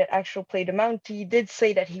guy that actually played the Mountie, did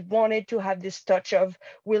say that he wanted to have this touch of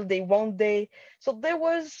will they, won't they. So there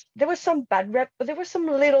was some bad rep, but there were some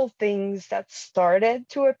little things that started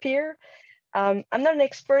to appear. I'm not an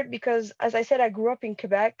expert because, as I said, I grew up in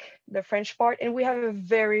Quebec, the French part, and we have a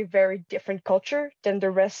very, very different culture than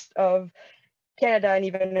the rest of Canada and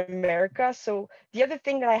even America. So the other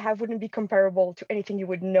thing that I have wouldn't be comparable to anything you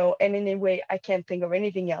would know. And in a way, I can't think of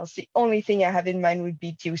anything else. The only thing I have in mind would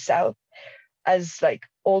be Due South as like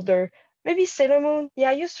older. Maybe Sailor Moon. Yeah,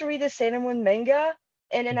 I used to read the Sailor Moon manga,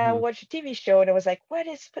 and then I Hmm. watched a TV show, and I was like, what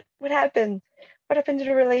happened? What happened to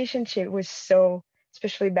the relationship? It was so,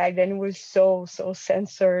 especially back then, it was so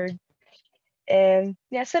censored. And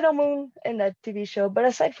yeah, Sailor Moon and that TV show. But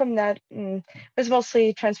aside from that, it was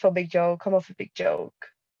mostly transphobic joke, homophobic joke.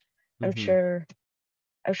 I'm Hmm. sure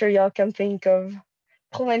I'm sure y'all can think of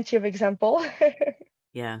plenty of example.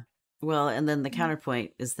 Yeah. Well, and then the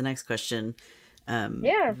counterpoint is the next question.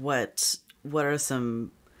 Yeah, What are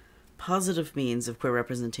some positive means of queer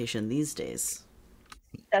representation these days?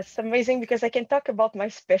 that's amazing because I can talk about my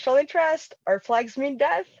special interest. Our flags mean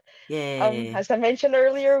death. Yay. As I mentioned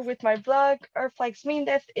earlier with my blog, Our Flags Mean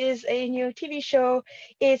Death is a new TV show.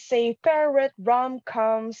 It's a parrot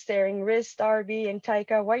rom-com starring Riz Darby and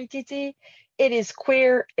Taika Waititi. It is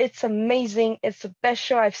queer. It's amazing. It's the best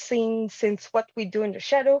show I've seen since What We Do in the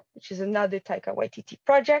Shadow, which is another Taika Waititi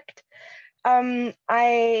project. Um,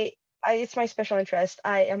 I, it's my special interest.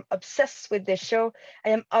 I am obsessed with this show. I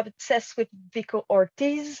am obsessed with Vico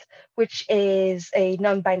Ortiz, which is a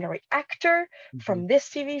non-binary actor Hmm. from this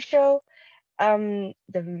TV show.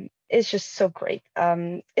 The It's just so great.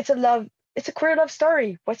 It's a queer love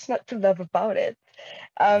story. What's not to love about it?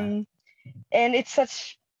 Yeah. Um, and it's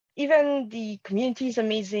such even the community is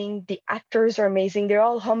amazing, the actors are amazing, they're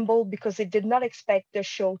all humble because they did not expect the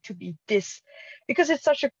show to be this, because it's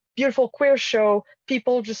such a beautiful queer show.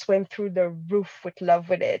 People just went through the roof with love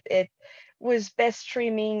with it. It was best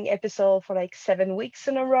streaming episode for like 7 weeks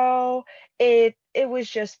in a row. It was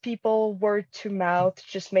just people word to mouth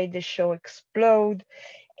just made the show explode.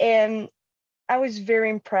 And I was very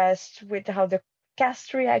impressed with how the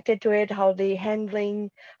cast reacted to it, how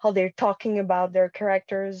they're talking about their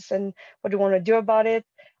characters and what they want to do about it.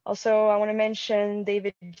 Also, I want to mention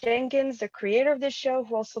David Jenkins, the creator of this show,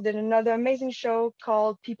 who also did another amazing show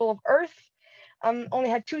called People of Earth. Only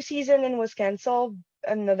had 2 seasons and was canceled.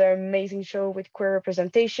 Another amazing show with queer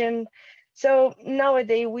representation. So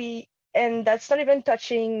nowadays and that's not even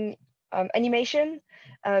touching animation.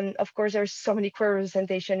 Of course, there's so many queer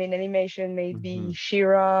representation in animation. Hmm. Maybe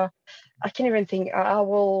Shira. I can't even think.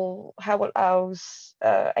 How else?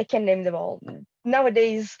 I can name them all.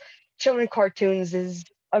 Nowadays, children cartoons is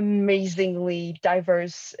amazingly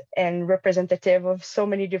diverse and representative of so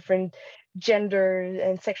many different genders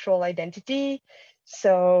and sexual identity.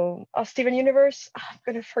 So, Steven Universe, I'm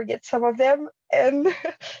gonna forget some of them, and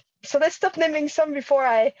so let's stop naming some before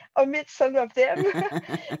I omit some of them.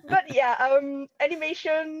 But yeah,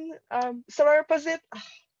 animation, Solar Opposite,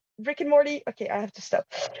 Rick and Morty. Okay, I have to stop.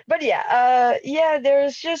 But yeah, yeah,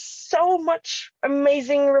 there's just so much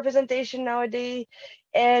amazing representation nowadays,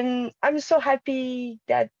 and I'm so happy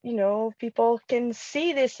that people can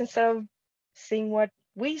see this instead of seeing what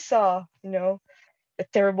we saw. The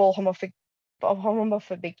terrible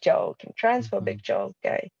homophobic joke and Hmm. transphobic joke.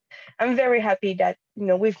 I'm very happy that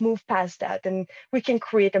we've moved past that and we can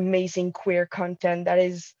create amazing queer content that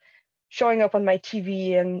is showing up on my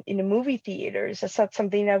TV and in the movie theaters. That's not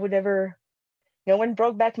something I would ever. When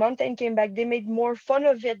Brokeback Mountain came back, they made more fun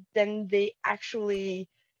of it than they actually,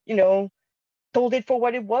 you know, told it for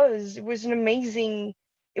what it was. It was an amazing.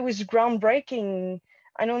 It was groundbreaking.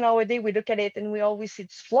 I know nowadays we look at it and we always see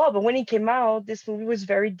its flaw, but when it came out, this movie was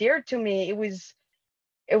very dear to me. It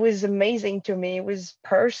was amazing to me. It was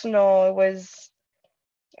personal. It was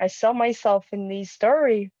I saw myself in the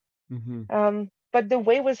story. Hmm. But the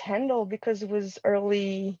way it was handled because it was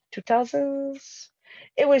early 2000s,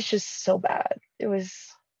 it was just so bad. It was,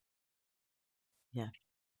 Yeah.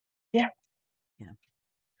 yeah. Yeah.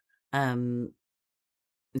 Um,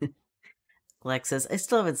 Alexis, I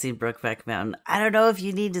still haven't seen Brokeback Mountain. I don't know if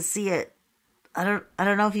you need to see it. I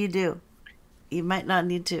don't know if you do. You might not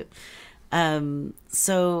need to.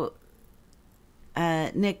 So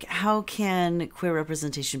Nick, how can queer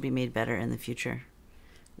representation be made better in the future?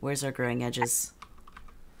 Where's our growing edges?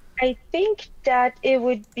 I think that it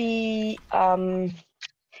would be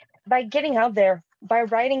by getting out there, by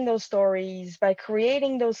writing those stories, by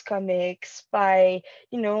creating those comics, by,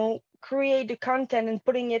 create the content and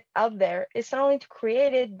putting it out there. It's not only to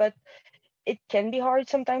create it, but it can be hard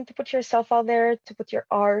sometimes to put yourself out there, to put your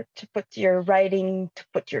art, to put your writing, to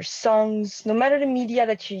put your songs, no matter the media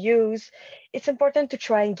that you use. It's important to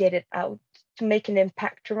try and get it out, to make an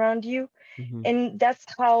impact around you. Hmm. And that's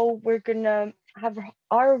how we're gonna have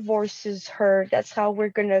our voices heard. That's how we're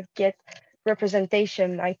gonna get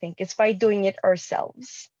representation, I think. It's by doing it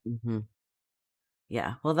ourselves. Hmm.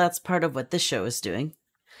 Yeah. Well, that's part of what this show is doing,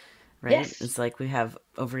 right? Yes. It's like we have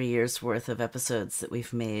over a year's worth of episodes that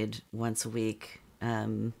we've made once a week.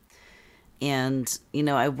 And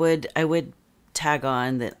I would tag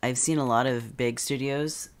on that I've seen a lot of big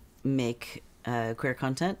studios make queer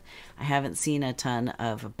content. I haven't seen a ton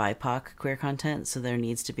of BIPOC queer content, so there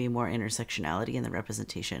needs to be more intersectionality in the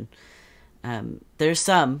representation. There's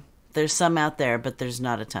some out there, but there's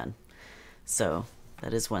not a ton. So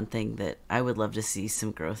that is one thing that I would love to see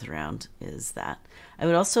some growth around. Is that I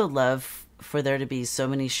would also love for there to be so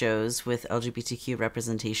many shows with LGBTQ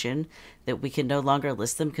representation that we can no longer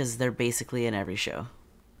list them because they're basically in every show.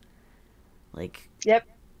 Like, Yep.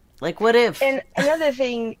 what if? And another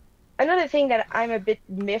thing that I'm a bit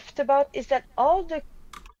miffed about is that all the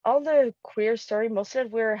queer story most that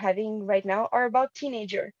we're having right now are about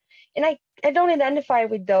teenager, and I don't identify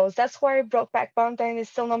with those. That's why Brokeback Mountain is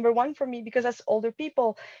still number one for me, because that's older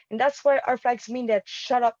people, and that's why our flags mean that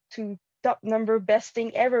shut up to top number best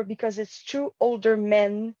thing ever, because it's two older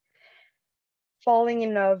men falling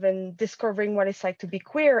in love and discovering what it's like to be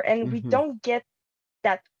queer, and we Mm-hmm. don't get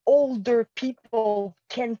that older people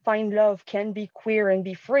can find love, can be queer and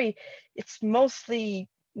be free. It's mostly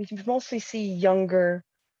we mostly see younger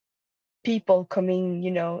people coming,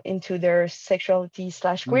 into their sexuality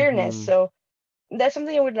slash queerness. Mm-hmm. So that's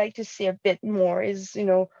something I would like to see a bit more is,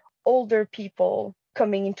 older people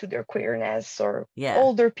coming into their queerness, or Yeah.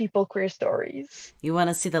 older people queer stories. You want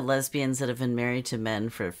to see the lesbians that have been married to men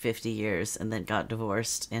for 50 years and then got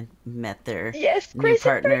divorced and met their Yes, new Chris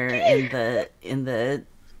and partner in Perky. the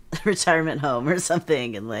retirement home or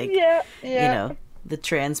something, and Yeah, you yeah. know, the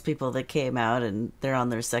trans people that came out and they're on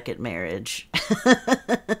their second marriage.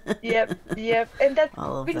 Yep, yep. And that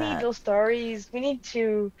All of we need that. those stories. We need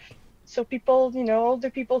to, so people, older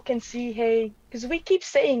people can see, hey, because we keep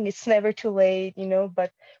saying it's never too late,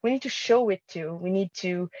 but we need to show it too. We need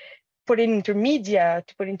to put it into media,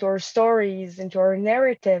 to put into our stories, into our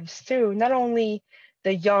narratives too. Not only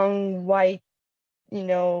the young white,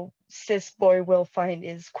 cis boy will find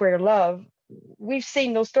is queer love. We've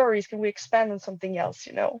seen those stories. Can we expand on something else?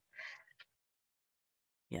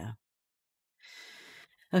 Yeah.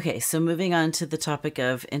 Okay, so moving on to the topic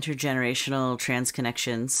of intergenerational trans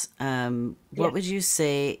connections, what Yeah. would you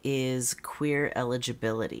say is queer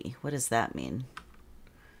eligibility? What does that mean?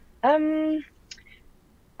 Um,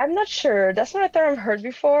 I'm not sure. That's not a term I've heard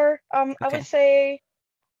before. I would Okay. say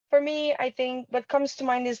for me, I think what comes to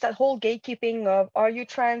mind is that whole gatekeeping of are you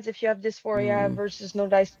trans if you have dysphoria Mm, versus no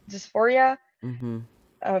dysphoria. mm-hmm.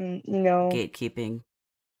 You know, Gatekeeping.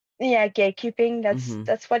 yeah, gatekeeping. Mm-hmm.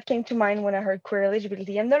 That's what came to mind when I heard queer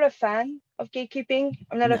eligibility. I'm not a fan of gatekeeping.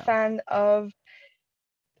 I'm not a No. fan of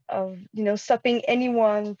stopping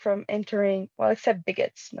anyone from entering, well, except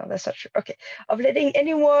bigots. No, that's not true. Okay, of letting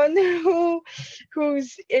anyone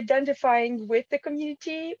who's identifying with the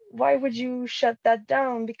community, why would you shut that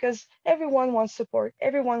down? Because everyone wants support,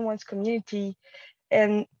 everyone wants community,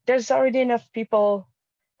 and there's already enough people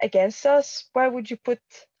against us. Why would you put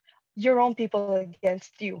your own people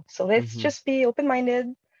against you? So let's Mm-hmm. just be open-minded,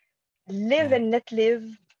 live Yeah. and let live,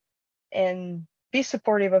 and be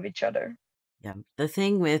supportive of each other. Yeah. The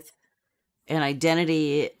thing with an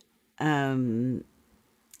identity um,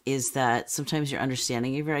 is that sometimes your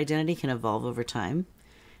understanding of your identity can evolve over time.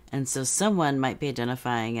 And so someone might be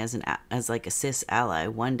identifying as as like a cis ally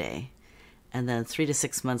one day, and then 3 to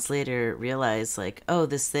 6 months later realize like, oh,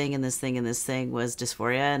 this thing and this thing and this thing was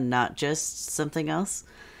dysphoria and not just something else.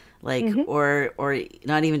 Like Hmm. or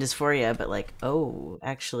not even dysphoria, but like, oh,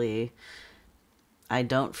 actually I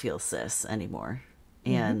don't feel cis anymore.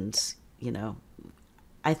 Hmm. And, you know,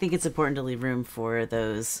 I think it's important to leave room for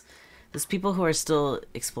those people who are still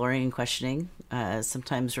exploring and questioning,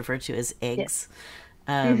 sometimes referred to as Yes. eggs,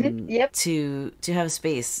 Yep. to have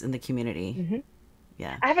space in the community. Hmm.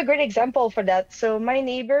 Yeah. I have a great example for that. So my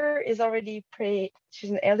neighbor is already pretty,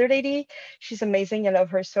 she's an elder lady. She's amazing. I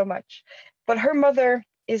love her so much. But her mother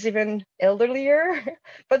is even elderlier,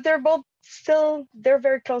 but they're both still, they're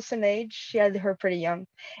very close in age. She had her pretty young.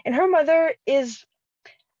 And her mother is,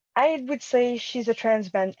 I would say she's a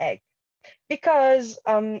trans man egg because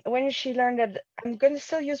when she learned that I'm going to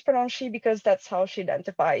still use pronoun she because that's how she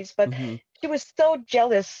identifies, but Mm-hmm. she was so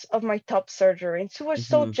jealous of my top surgery and she was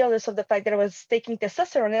so Mm-hmm. jealous of the fact that I was taking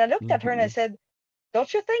testosterone. And I looked at her and I Mm-hmm. said,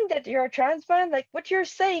 don't you think that you're a trans man? Like what you're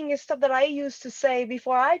saying is stuff that I used to say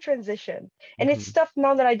before I transitioned. And it's Mm-hmm. stuff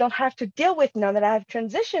now that I don't have to deal with now that I have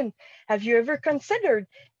transitioned. Have you ever considered?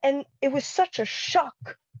 And it was such a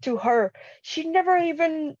shock to her. She never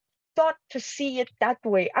even thought to see it that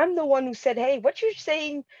way. I'm the one who said, hey, what you're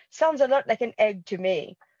saying sounds a lot like an egg to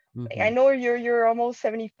me. Like, I Mm-hmm. know you're almost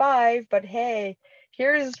 75, but hey,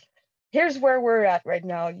 here's here's where we're at right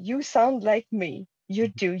now. You sound like me. You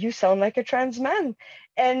do. You sound like a trans man.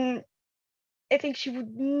 And I think she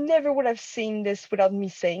would never would have seen this without me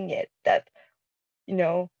saying it. That,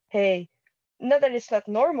 hey, not that it's not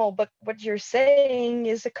normal, but what you're saying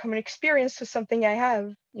is a common experience to something I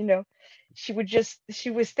have. She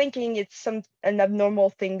was thinking it's an abnormal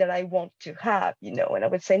thing that I want to have. And I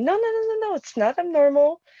would say, no, no, no, no, no, it's not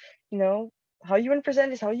abnormal. You know, how you want to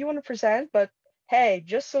present is how you want to present, but hey,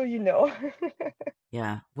 just so you know.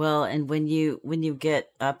 Yeah. Well, and when you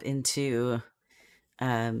get up into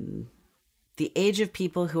um the age of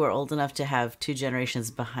people who are old enough to have two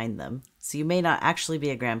generations behind them. So you may not actually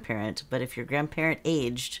be a grandparent, but if you're grandparent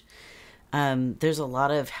aged, there's a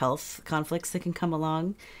lot of health conflicts that can come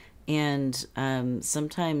along. And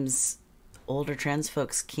sometimes older trans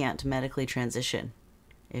folks can't medically transition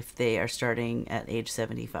if they are starting at age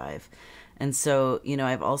 75. And so,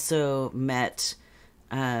 I've also met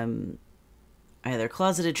um, either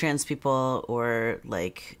closeted trans people or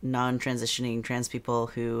like non transitioning trans people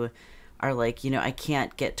who are like, I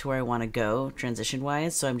can't get to where I want to go transition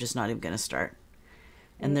wise, so I'm just not even going to start.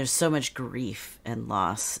 And there's so much grief and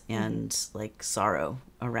loss Mhm. and like sorrow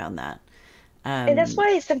around that. And that's Um,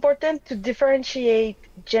 why it's important to differentiate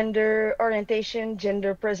gender orientation,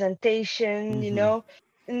 gender presentation, mm-hmm.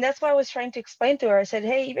 And that's why I was trying to explain to her. I said,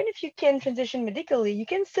 hey, even if you can transition medically, you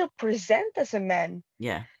can still present as a man.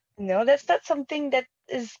 Yeah, That's not something that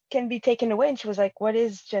is can be taken away. And she was like, what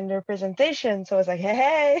is gender presentation? So I was like,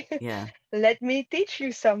 hey, yeah, let me teach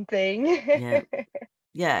you something. yeah,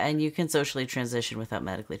 yeah. And you can socially transition without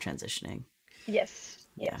medically transitioning. Yes,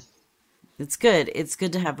 Yeah. yes. It's good. It's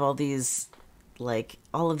good to have all these, like,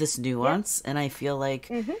 all of this Yeah. nuance. And I feel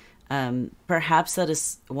like Mm-hmm. perhaps that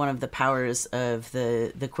is one of the powers of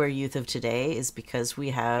the queer youth of today is because we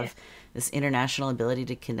Yes. have this international ability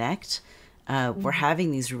to connect. We're Mm-hmm.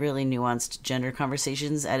 having these really nuanced gender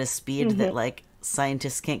conversations at a speed that Mm-hmm. like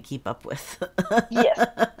scientists can't keep up with. Yes,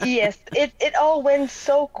 yes. It all went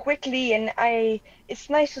so quickly, and it's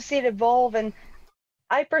nice to see it evolve. And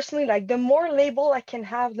I personally like the more label I can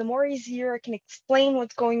have, the more easier I can explain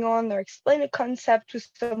what's going on or explain a concept to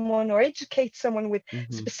someone or educate someone with Hmm.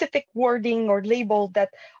 specific wording or label that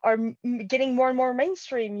are getting more and more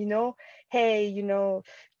mainstream. Hey,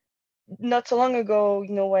 not so long ago,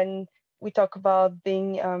 when we talk about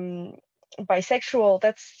being bisexual,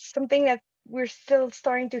 that's something that we're still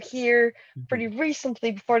starting to hear Mm-hmm. pretty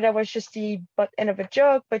recently. Before that was just the butt end of a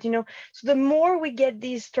joke, but so the more we get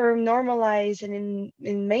these terms normalized and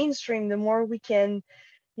in mainstream, the more we can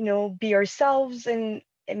be ourselves and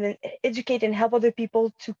then educate and help other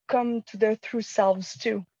people to come to their true selves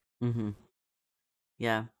too. Mm-hmm.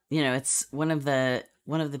 Yeah. It's one of the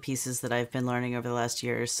pieces that I've been learning over the last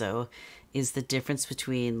year or so is the difference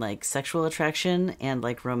between like sexual attraction and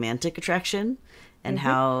like romantic attraction, and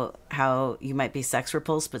Mm-hmm. how you might be sex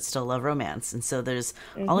repulsed but still love romance. And so there's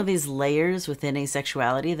all Mm-hmm. of these layers within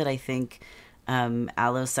asexuality that I think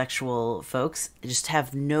allosexual folks just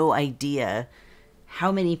have no idea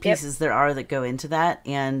how many Yep. pieces there are that go into that.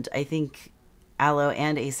 And I think allo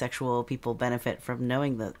and asexual people benefit from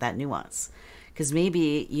knowing that nuance. Because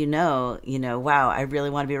maybe wow, I really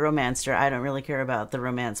want to be a romancer. I don't really care about the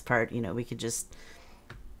romance part. We could just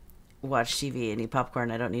watch TV and eat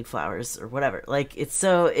popcorn. I don't need flowers or whatever. Like it's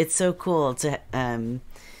so cool to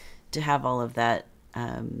have all of that,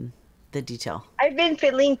 the detail. I've been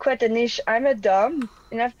feeling quite a niche. I'm a dom,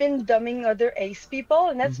 and I've been dumbing other ace people,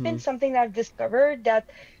 and that's Mm-hmm. been something that I've discovered, that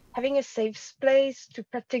having a safe place to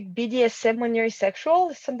practice BDSM when you're asexual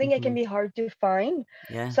is something that Mm-hmm. can be hard to find.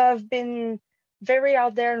 Yeah. So I've been very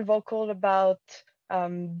out there and vocal about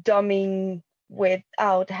dumbing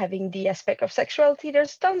without having the aspect of sexuality.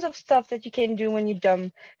 There's tons of stuff that you can do when you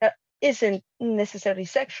dumb that isn't necessarily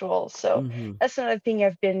sexual. So Mm-hmm. that's another thing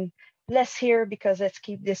I've been less here, because let's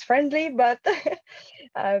keep this friendly, but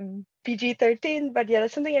PG-13. But yeah,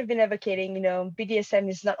 that's something I've been advocating. BDSM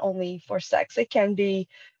is not only for sex, it can be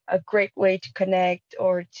a great way to connect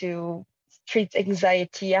or to treat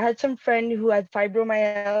anxiety. I had some friend who had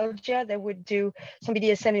fibromyalgia that would do some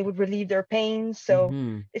BDSM, it would relieve their pain. So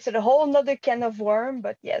Mm-hmm. it's a whole nother can of worm,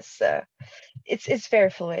 but yes, it's very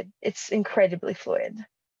fluid. It's incredibly fluid.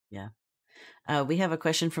 Yeah. We have a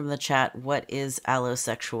question from the chat. What is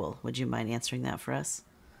allosexual? Would you mind answering that for us?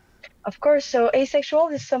 Of course. So asexual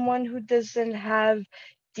is someone who doesn't have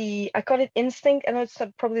I call it instinct. I know it's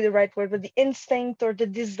not probably the right word, but the instinct or the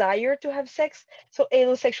desire to have sex. So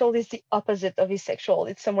alosexual is the opposite of asexual.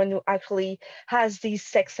 It's someone who actually has the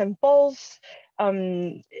sex impulse,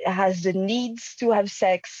 has the needs to have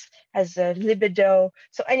sex, has a libido.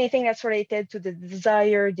 So anything that's related to the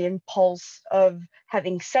desire, the impulse of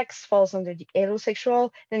having sex falls under the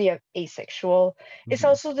alosexual. Then you have asexual. It's Mm-hmm.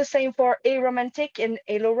 also the same for aromantic and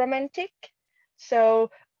aloromantic.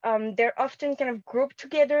 So they're often kind of grouped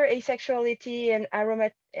together, asexuality and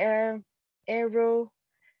aromantic.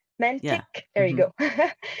 Yeah. There you Mm-hmm.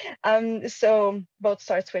 go. So both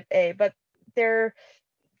starts with A, but they're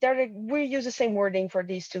we use the same wording for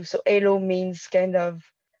these two. So alo means kind of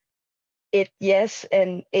it yes,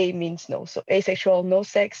 and A means no. So asexual, no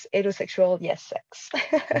sex; alosexual, yes sex.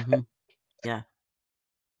 Mm-hmm. Yeah.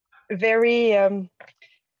 Very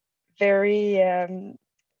very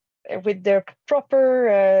with their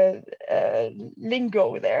proper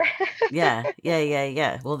lingo there. Yeah, yeah, yeah,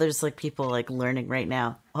 yeah. Well, there's like people like learning right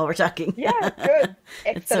now while we're talking. Yeah, good.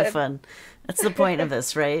 It's so Excellent. fun. That's the point of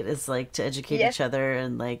this, right? Is like to educate Yes. each other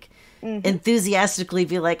and like Mm-hmm. enthusiastically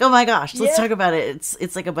be like, "Oh my gosh, let's Yes. talk about it."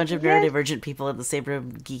 It's like a bunch of Yes. neurodivergent people in the same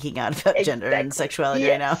room geeking out about gender and Exactly. sexuality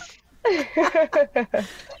right now. Yes.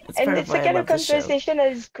 That's And part of it's the why I kind of love this show. conversation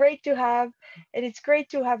that is great to have, and it's great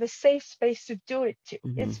to have a safe space to do it too.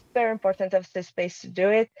 Hmm. It's very important to have a safe space to do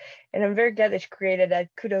it, and I'm very glad that you created that.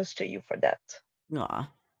 Kudos to you for that. Aw,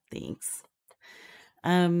 thanks.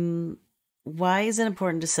 Um, why is it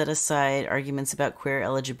important to set aside arguments about queer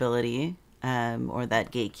eligibility, or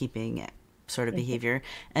that gatekeeping sort of Mhm. behavior,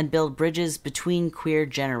 and build bridges between queer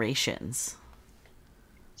generations?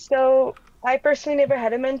 So I personally never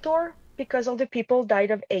had a mentor because all the people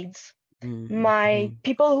died of AIDS. My Mm-hmm.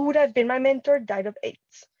 people who would have been my mentor died of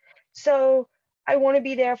AIDS. So I want to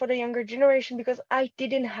be there for the younger generation because I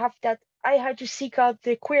didn't have that. I had to seek out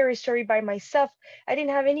the queer history by myself. I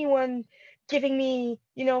didn't have anyone giving me,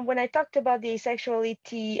 when I talked about the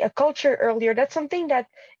asexuality culture earlier, that's something that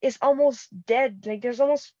is almost dead. Like there's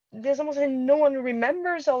almost no one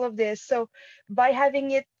remembers all of this. So by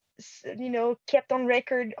having it, kept on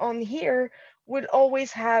record on here, would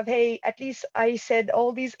always have, hey, at least I said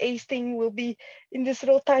all these ace thing will be in this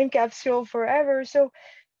little time capsule forever. So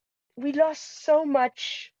we lost so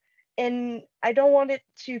much, and I don't want it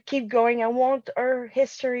to keep going. I want our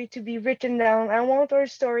history to be written down. I want our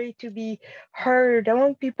story to be heard. I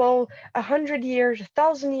want people 100 years,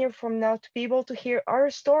 1,000 years from now to be able to hear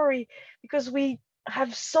our story, because we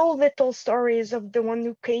have so little stories of the one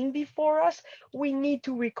who came before us. We need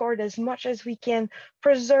to record as much as we can,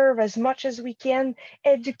 preserve as much as we can,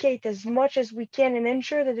 educate as much as we can, and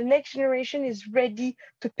ensure that the next generation is ready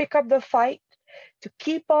to pick up the fight, to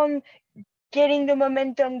keep on getting the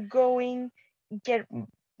momentum going, get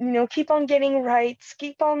keep on getting rights,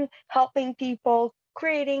 keep on helping people,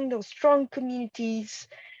 creating those strong communities,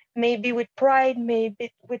 maybe with pride,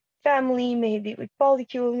 maybe with family, maybe with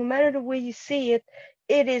polycule. No matter the way you see it,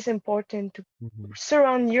 it is important to Mm-hmm.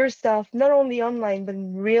 surround yourself not only online but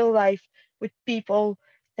in real life with people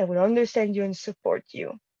that will understand you and support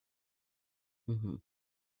you. Mm-hmm.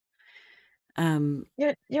 Um,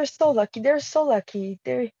 You're so lucky. They're so lucky.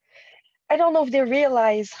 I don't know if they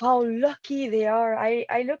realize how lucky they are.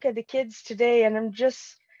 I look at the kids today and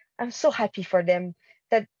I'm so happy for them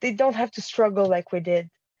that they don't have to struggle like we did.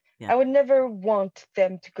 yeah, I would never want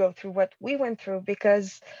them to go through what we went through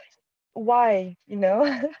because why,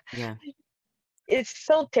 yeah. It's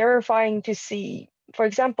so terrifying to see. For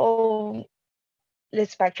example,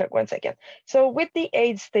 let's backtrack 1 second. So with the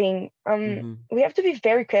AIDS thing, Mm-hmm. we have to be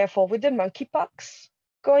very careful with the monkeypox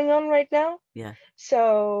going on right now. Yeah.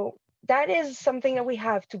 So that is something that we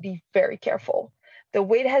have to be very careful. The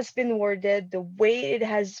way it has been worded, the way it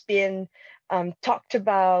has been talked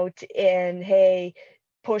about, and hey,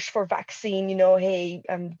 push for vaccine, hey,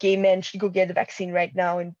 gay men should go get the vaccine right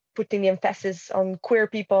now, and putting the emphasis on queer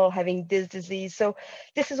people having this disease. So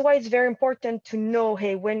this is why it's very important to know,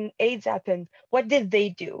 hey, when AIDS happened, what did they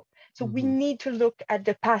do? So we Mm-hmm. need to look at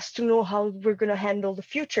the past to know how we're going to handle the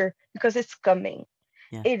future because it's coming.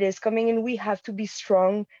 Yeah. It is coming, and we have to be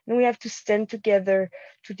strong and we have to stand together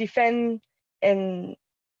to defend. And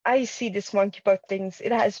I see this monkeypox things,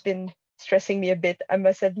 it has been stressing me a bit, I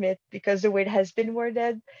must admit, because the way it has been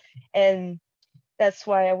worded. And that's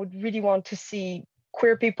why I would really want to see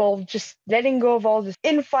queer people just letting go of all this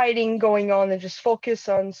infighting going on and just focus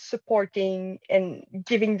on supporting and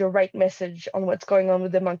giving the right message on what's going on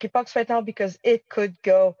with the monkeypox right now, because it could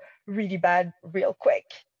go really bad real quick.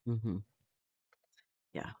 Mm-hmm.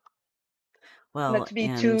 Yeah. Not Well, to be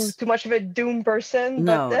and too much of a doom person, but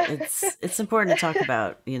no, it's important to talk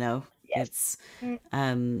about, yes. it's Mm,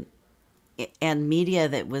 um and media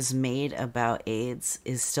that was made about AIDS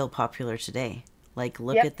is still popular today. Like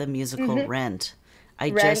look yep. at the musical Mm-hmm. Rent. I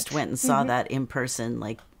just Rent. went and saw Mm-hmm. that in person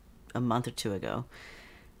like a month or two ago.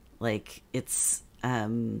 Like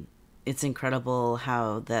it's incredible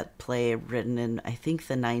how that play written in I think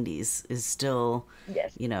the 90s is still,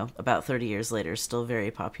 Yes. about 30 years later still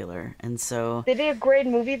very popular. And so, They did a great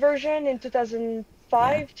movie version in yeah.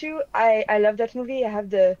 2005 too. I love that movie. I have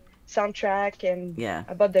the soundtrack and Yeah.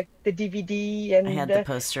 I bought the DVD, I and had the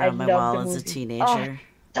poster I on my love the wall as a movie. Oh, teenager.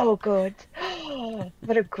 so good.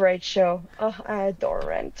 What a great show. Oh, I adore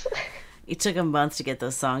Rent. It took a month to get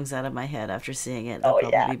those songs out of my head after seeing it. They'll Oh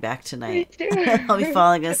probably yeah, be back me tonight. I'll be too.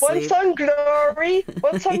 falling One asleep. song glory,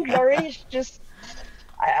 one song Yeah, glory is just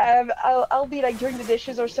I'll be like doing the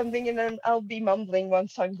dishes or something, and then I'll be mumbling one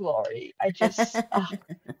song glory. I just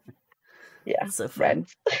yeah, it's so fun.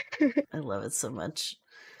 Rent. I love it so much.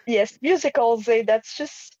 Yes, musicals. That's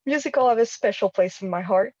just musical have a special place in my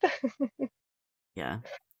heart. Yeah.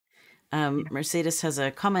 Mercedes has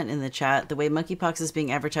a comment in the chat. The way monkeypox is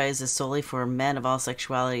being advertised is solely for men of all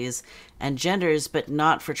sexualities and genders, but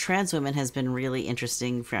not for trans women has been really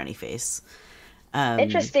interesting. Frowny face. Um,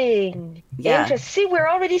 Interesting. yeah, Interesting. See, we're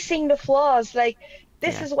already seeing the flaws. Like,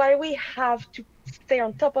 this yeah. is why we have to stay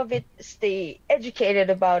on top of it, stay educated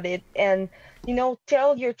about it, and,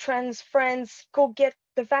 tell your trans friends, go get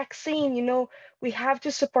the vaccine. We have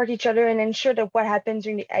to support each other and ensure that what happened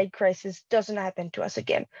during the AIDS crisis doesn't happen to us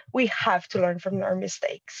again. We have to learn from our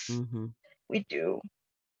mistakes. Mm-hmm. We do.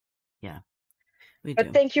 Yeah, we But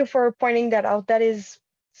do. thank you for pointing that out. That is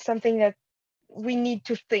something that we need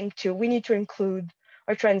to think too. We need to include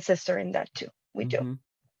our trans sister in that too. We do. Mm-hmm.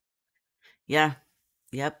 Yeah.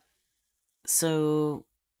 Yep. So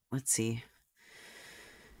let's see.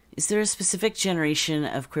 Is there a specific generation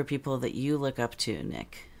of queer people that you look up to,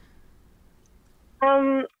 Nick?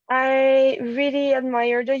 I really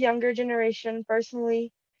admire the younger generation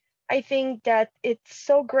personally. I think that it's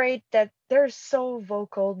so great that they're so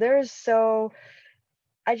vocal.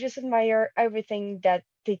 I just admire everything that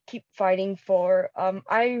they keep fighting for.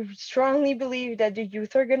 I strongly believe that the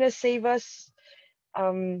youth are gonna save us.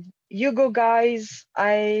 You go, guys.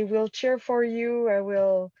 I will cheer for you. I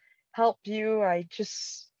will help you.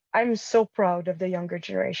 I'm so proud of the younger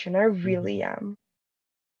generation. I Mm-hmm. really am.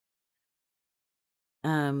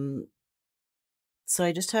 Um, so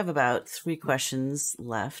I just have about three questions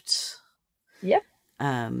left. Yep.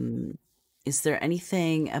 Um, is there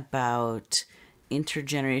anything about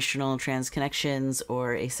intergenerational trans connections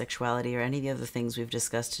or asexuality or any of the other things we've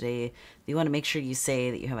discussed today that you want to make sure you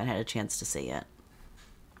say that you haven't had a chance to say yet?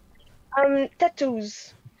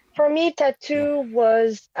 Tattoos. For me, Yeah. tattoo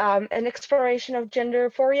was an exploration of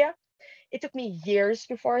genderphoria. It took me years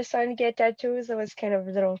before I started to get tattoos. I was kind of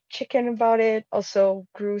a little chicken about it. Also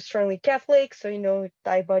grew strongly Catholic, so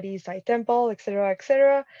thy body is thy temple, etc.,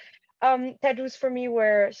 etc. Tattoos for me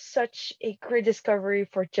were such a great discovery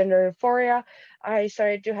for gender euphoria. I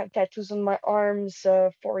started to have tattoos on my arms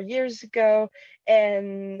 4 years ago,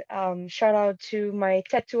 and shout out to my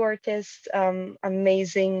tattoo artist,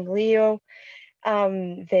 amazing Leo.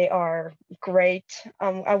 They are great.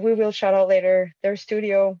 We will shout out later their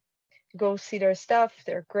studio. Go see their stuff.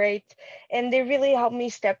 They're great. And they really helped me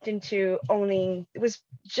step into owning. It was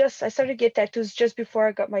just, I started to get tattoos just before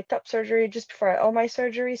I got my top surgery, just before I all my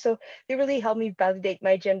surgery. So they really helped me validate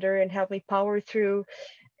my gender and help me power through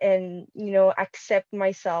and, accept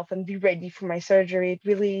myself and be ready for my surgery. It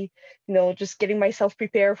really, just getting myself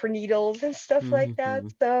prepared for needles and stuff like that.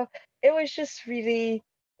 Mm-hmm. So it was just really,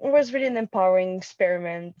 it was really an empowering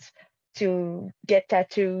experiment to get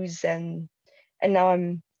tattoos, and now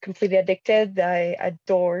I'm completely addicted. I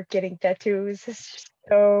adore getting tattoos. It's just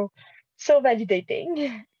so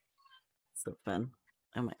validating. So fun.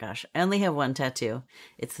 Oh my gosh. I only have one tattoo.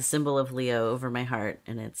 It's the symbol of Leo over my heart,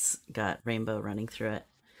 and it's got rainbow running through it.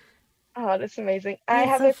 Oh, that's amazing. I It's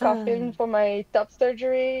have so a coffin fun. for my top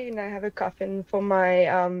surgery, and I have a coffin for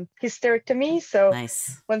my hysterectomy. So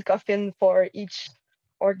Nice. one coffin for each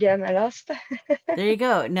organ I lost. There you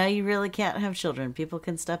go. Now you really can't have children. People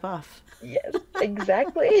can step off. Yes,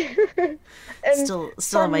 exactly. And Still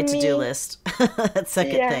for on my to-do me, list. That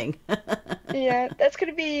second yeah, thing. yeah, that's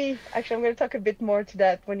gonna be actually. I'm gonna talk a bit more to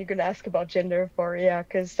that when you're gonna ask about gender for, yeah,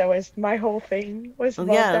 because that was my whole thing was Well,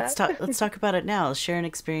 about yeah, that. let's talk about it now. Let's share an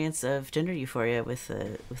experience of gender euphoria with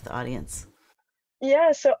the audience.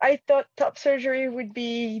 Yeah, so I thought top surgery would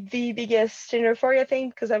be the biggest gender euphoria thing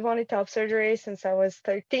because I've wanted top surgery since I was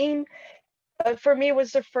 13. But for me, it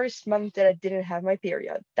was the first month that I didn't have my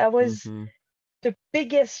period. That was Mm-hmm. the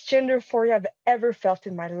biggest gender euphoria I've ever felt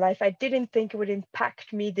in my life. I didn't think it would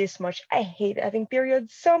impact me this much. I hate having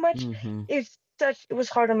periods so much. Mm-hmm. It was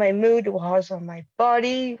hard on my mood, it was hard on my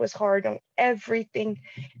body, it was hard on everything.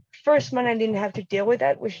 First month I didn't have to deal with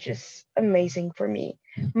that was just amazing for me.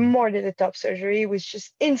 More than the top surgery, it was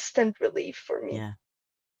just instant relief for me. Yeah,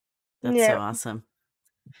 that's so Yeah. awesome.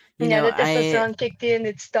 You Yeah, know, the I testosterone kicked in,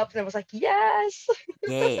 it stopped, and I was like, yes.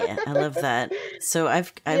 yeah, I love that. So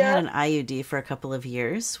I've had Yeah, an IUD for a couple of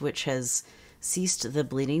years, which has ceased the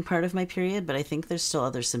bleeding part of my period, but I think there's still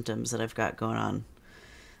other symptoms that I've got going on,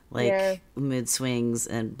 yeah. like mood swings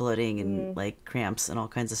and bloating and Mm, like cramps and all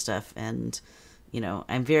kinds of stuff. And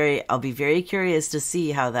I'll be very curious to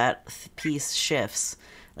see how that piece shifts.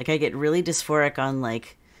 Like I get really dysphoric on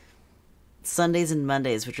like Sundays and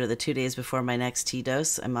Mondays, which are the 2 days before my next T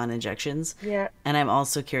dose. I'm on injections. yeah, And I'm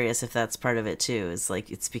also curious if that's part of it too. It's like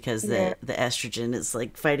it's because yeah. the estrogen is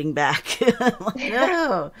like fighting back. I'm like,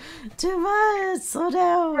 no, too much, slow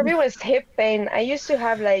For me, down. it was hip pain. I used to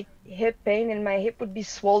have like hip pain and my hip would be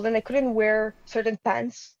swollen. I couldn't wear certain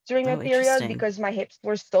pants during my Oh, period interesting. because my hips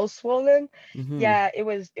were so swollen. Mm-hmm. Yeah, it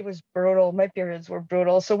was brutal. My periods were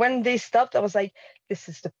brutal. So when they stopped, I was like, this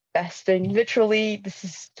is the best thing. Literally, this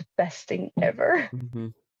is the best thing ever. Mm-hmm.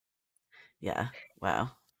 Yeah.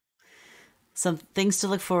 Wow. Some things to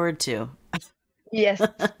look forward to. Yes,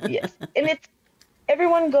 yes. And it's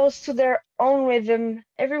everyone goes to their own rhythm.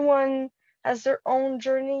 Everyone has their own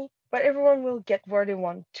journey, but everyone will get where they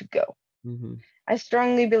want to go. Mm-hmm. I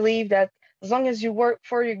strongly believe that as long as you work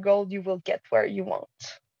for your goal, you will get where you want.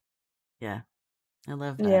 Yeah, I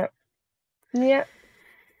love that. Yeah. Yeah.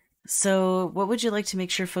 So, what would you like to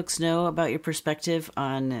make sure folks know about your perspective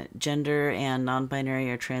on gender and non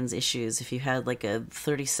binary or trans issues? If you had like a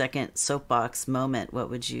 30-second soapbox moment,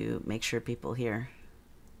 what would you make sure people hear?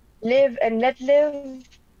 Live and let live,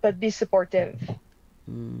 but be supportive.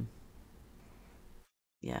 Mm,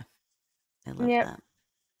 yeah, I love Yeah. that.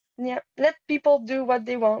 Yeah. Let people do what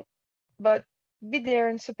they want, but be there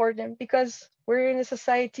and support them because we're in a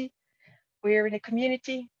society, we're in a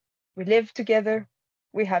community, we live together,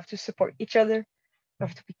 we have to support each other, we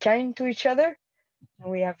have to be kind to each other,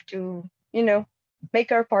 and we have to,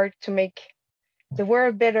 make our part to make the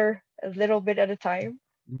world better a little bit at a time.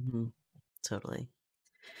 Hmm. Totally.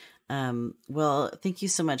 Well, thank you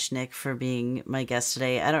so much, Nick, for being my guest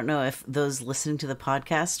today. I don't know if those listening to the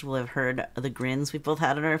podcast will have heard the grins we both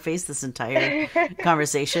had on our face this entire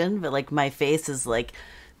conversation, but like my face is like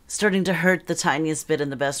starting to hurt the tiniest bit in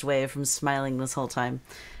the best way from smiling this whole time.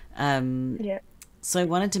 Um, Yeah. So I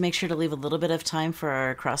wanted to make sure to leave a little bit of time for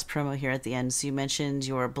our cross promo here at the end. So you mentioned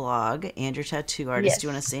your blog and your tattoo artist. Do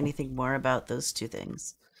you want to Yes. say anything more about those two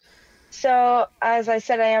things? So, as I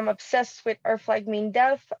said, I am obsessed with Our Flag Mean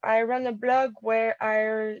Death. I run a blog where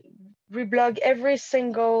I reblog every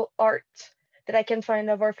single art that I can find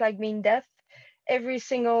of Our Flag Mean Death. Every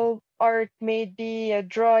single art, may it be a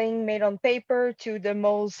drawing made on paper to the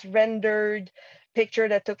most rendered picture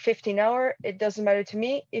that took 15 hours, it doesn't matter to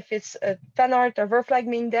me. If it's a fan art of Our Flag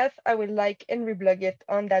Mean Death, I will like and reblog it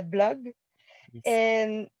on that blog. Yes.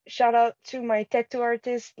 And shout out to my tattoo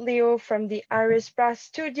artist Leo from the Iris Brass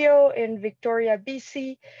Studio in Victoria,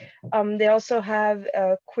 BC. They also have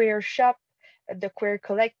a queer shop, the Queer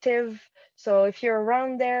Collective. So if you're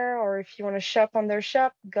around there or if you want to shop on their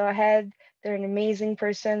shop, go ahead. They're an amazing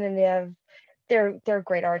person and they're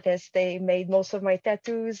great artists. They made most of my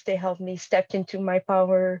tattoos. They helped me step into my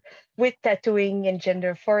power with tattooing and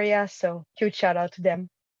genderphoria. So huge shout out to them.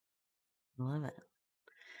 I love it.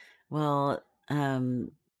 Well,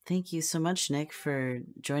 thank you so much, Nick, for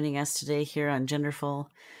joining us today here on Genderful.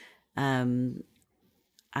 Um,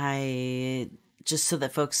 I just so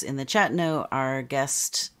that folks in the chat know, our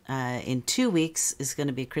guest in 2 weeks is going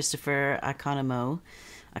to be Christopher Ikonomu.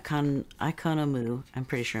 I'm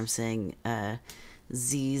pretty sure I'm saying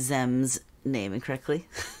Zem's name incorrectly.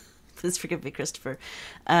 Please forgive me, Christopher.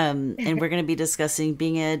 And we're going to be discussing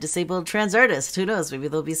being a disabled trans artist. Who knows? Maybe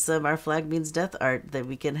there'll be some Our Flag Means Death art that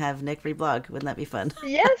we can have Nick reblog. Wouldn't that be fun?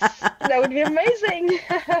 Yes, that would be amazing.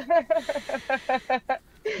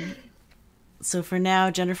 So for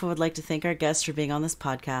now, Jennifer would like to thank our guests for being on this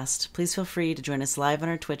podcast. Please feel free to join us live on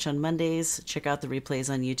our Twitch on Mondays. Check out the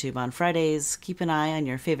replays on YouTube on Fridays. Keep an eye on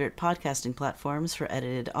your favorite podcasting platforms for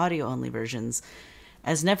edited audio-only versions.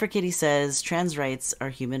 As Neferkitty says, trans rights are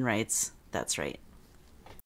human rights. That's right.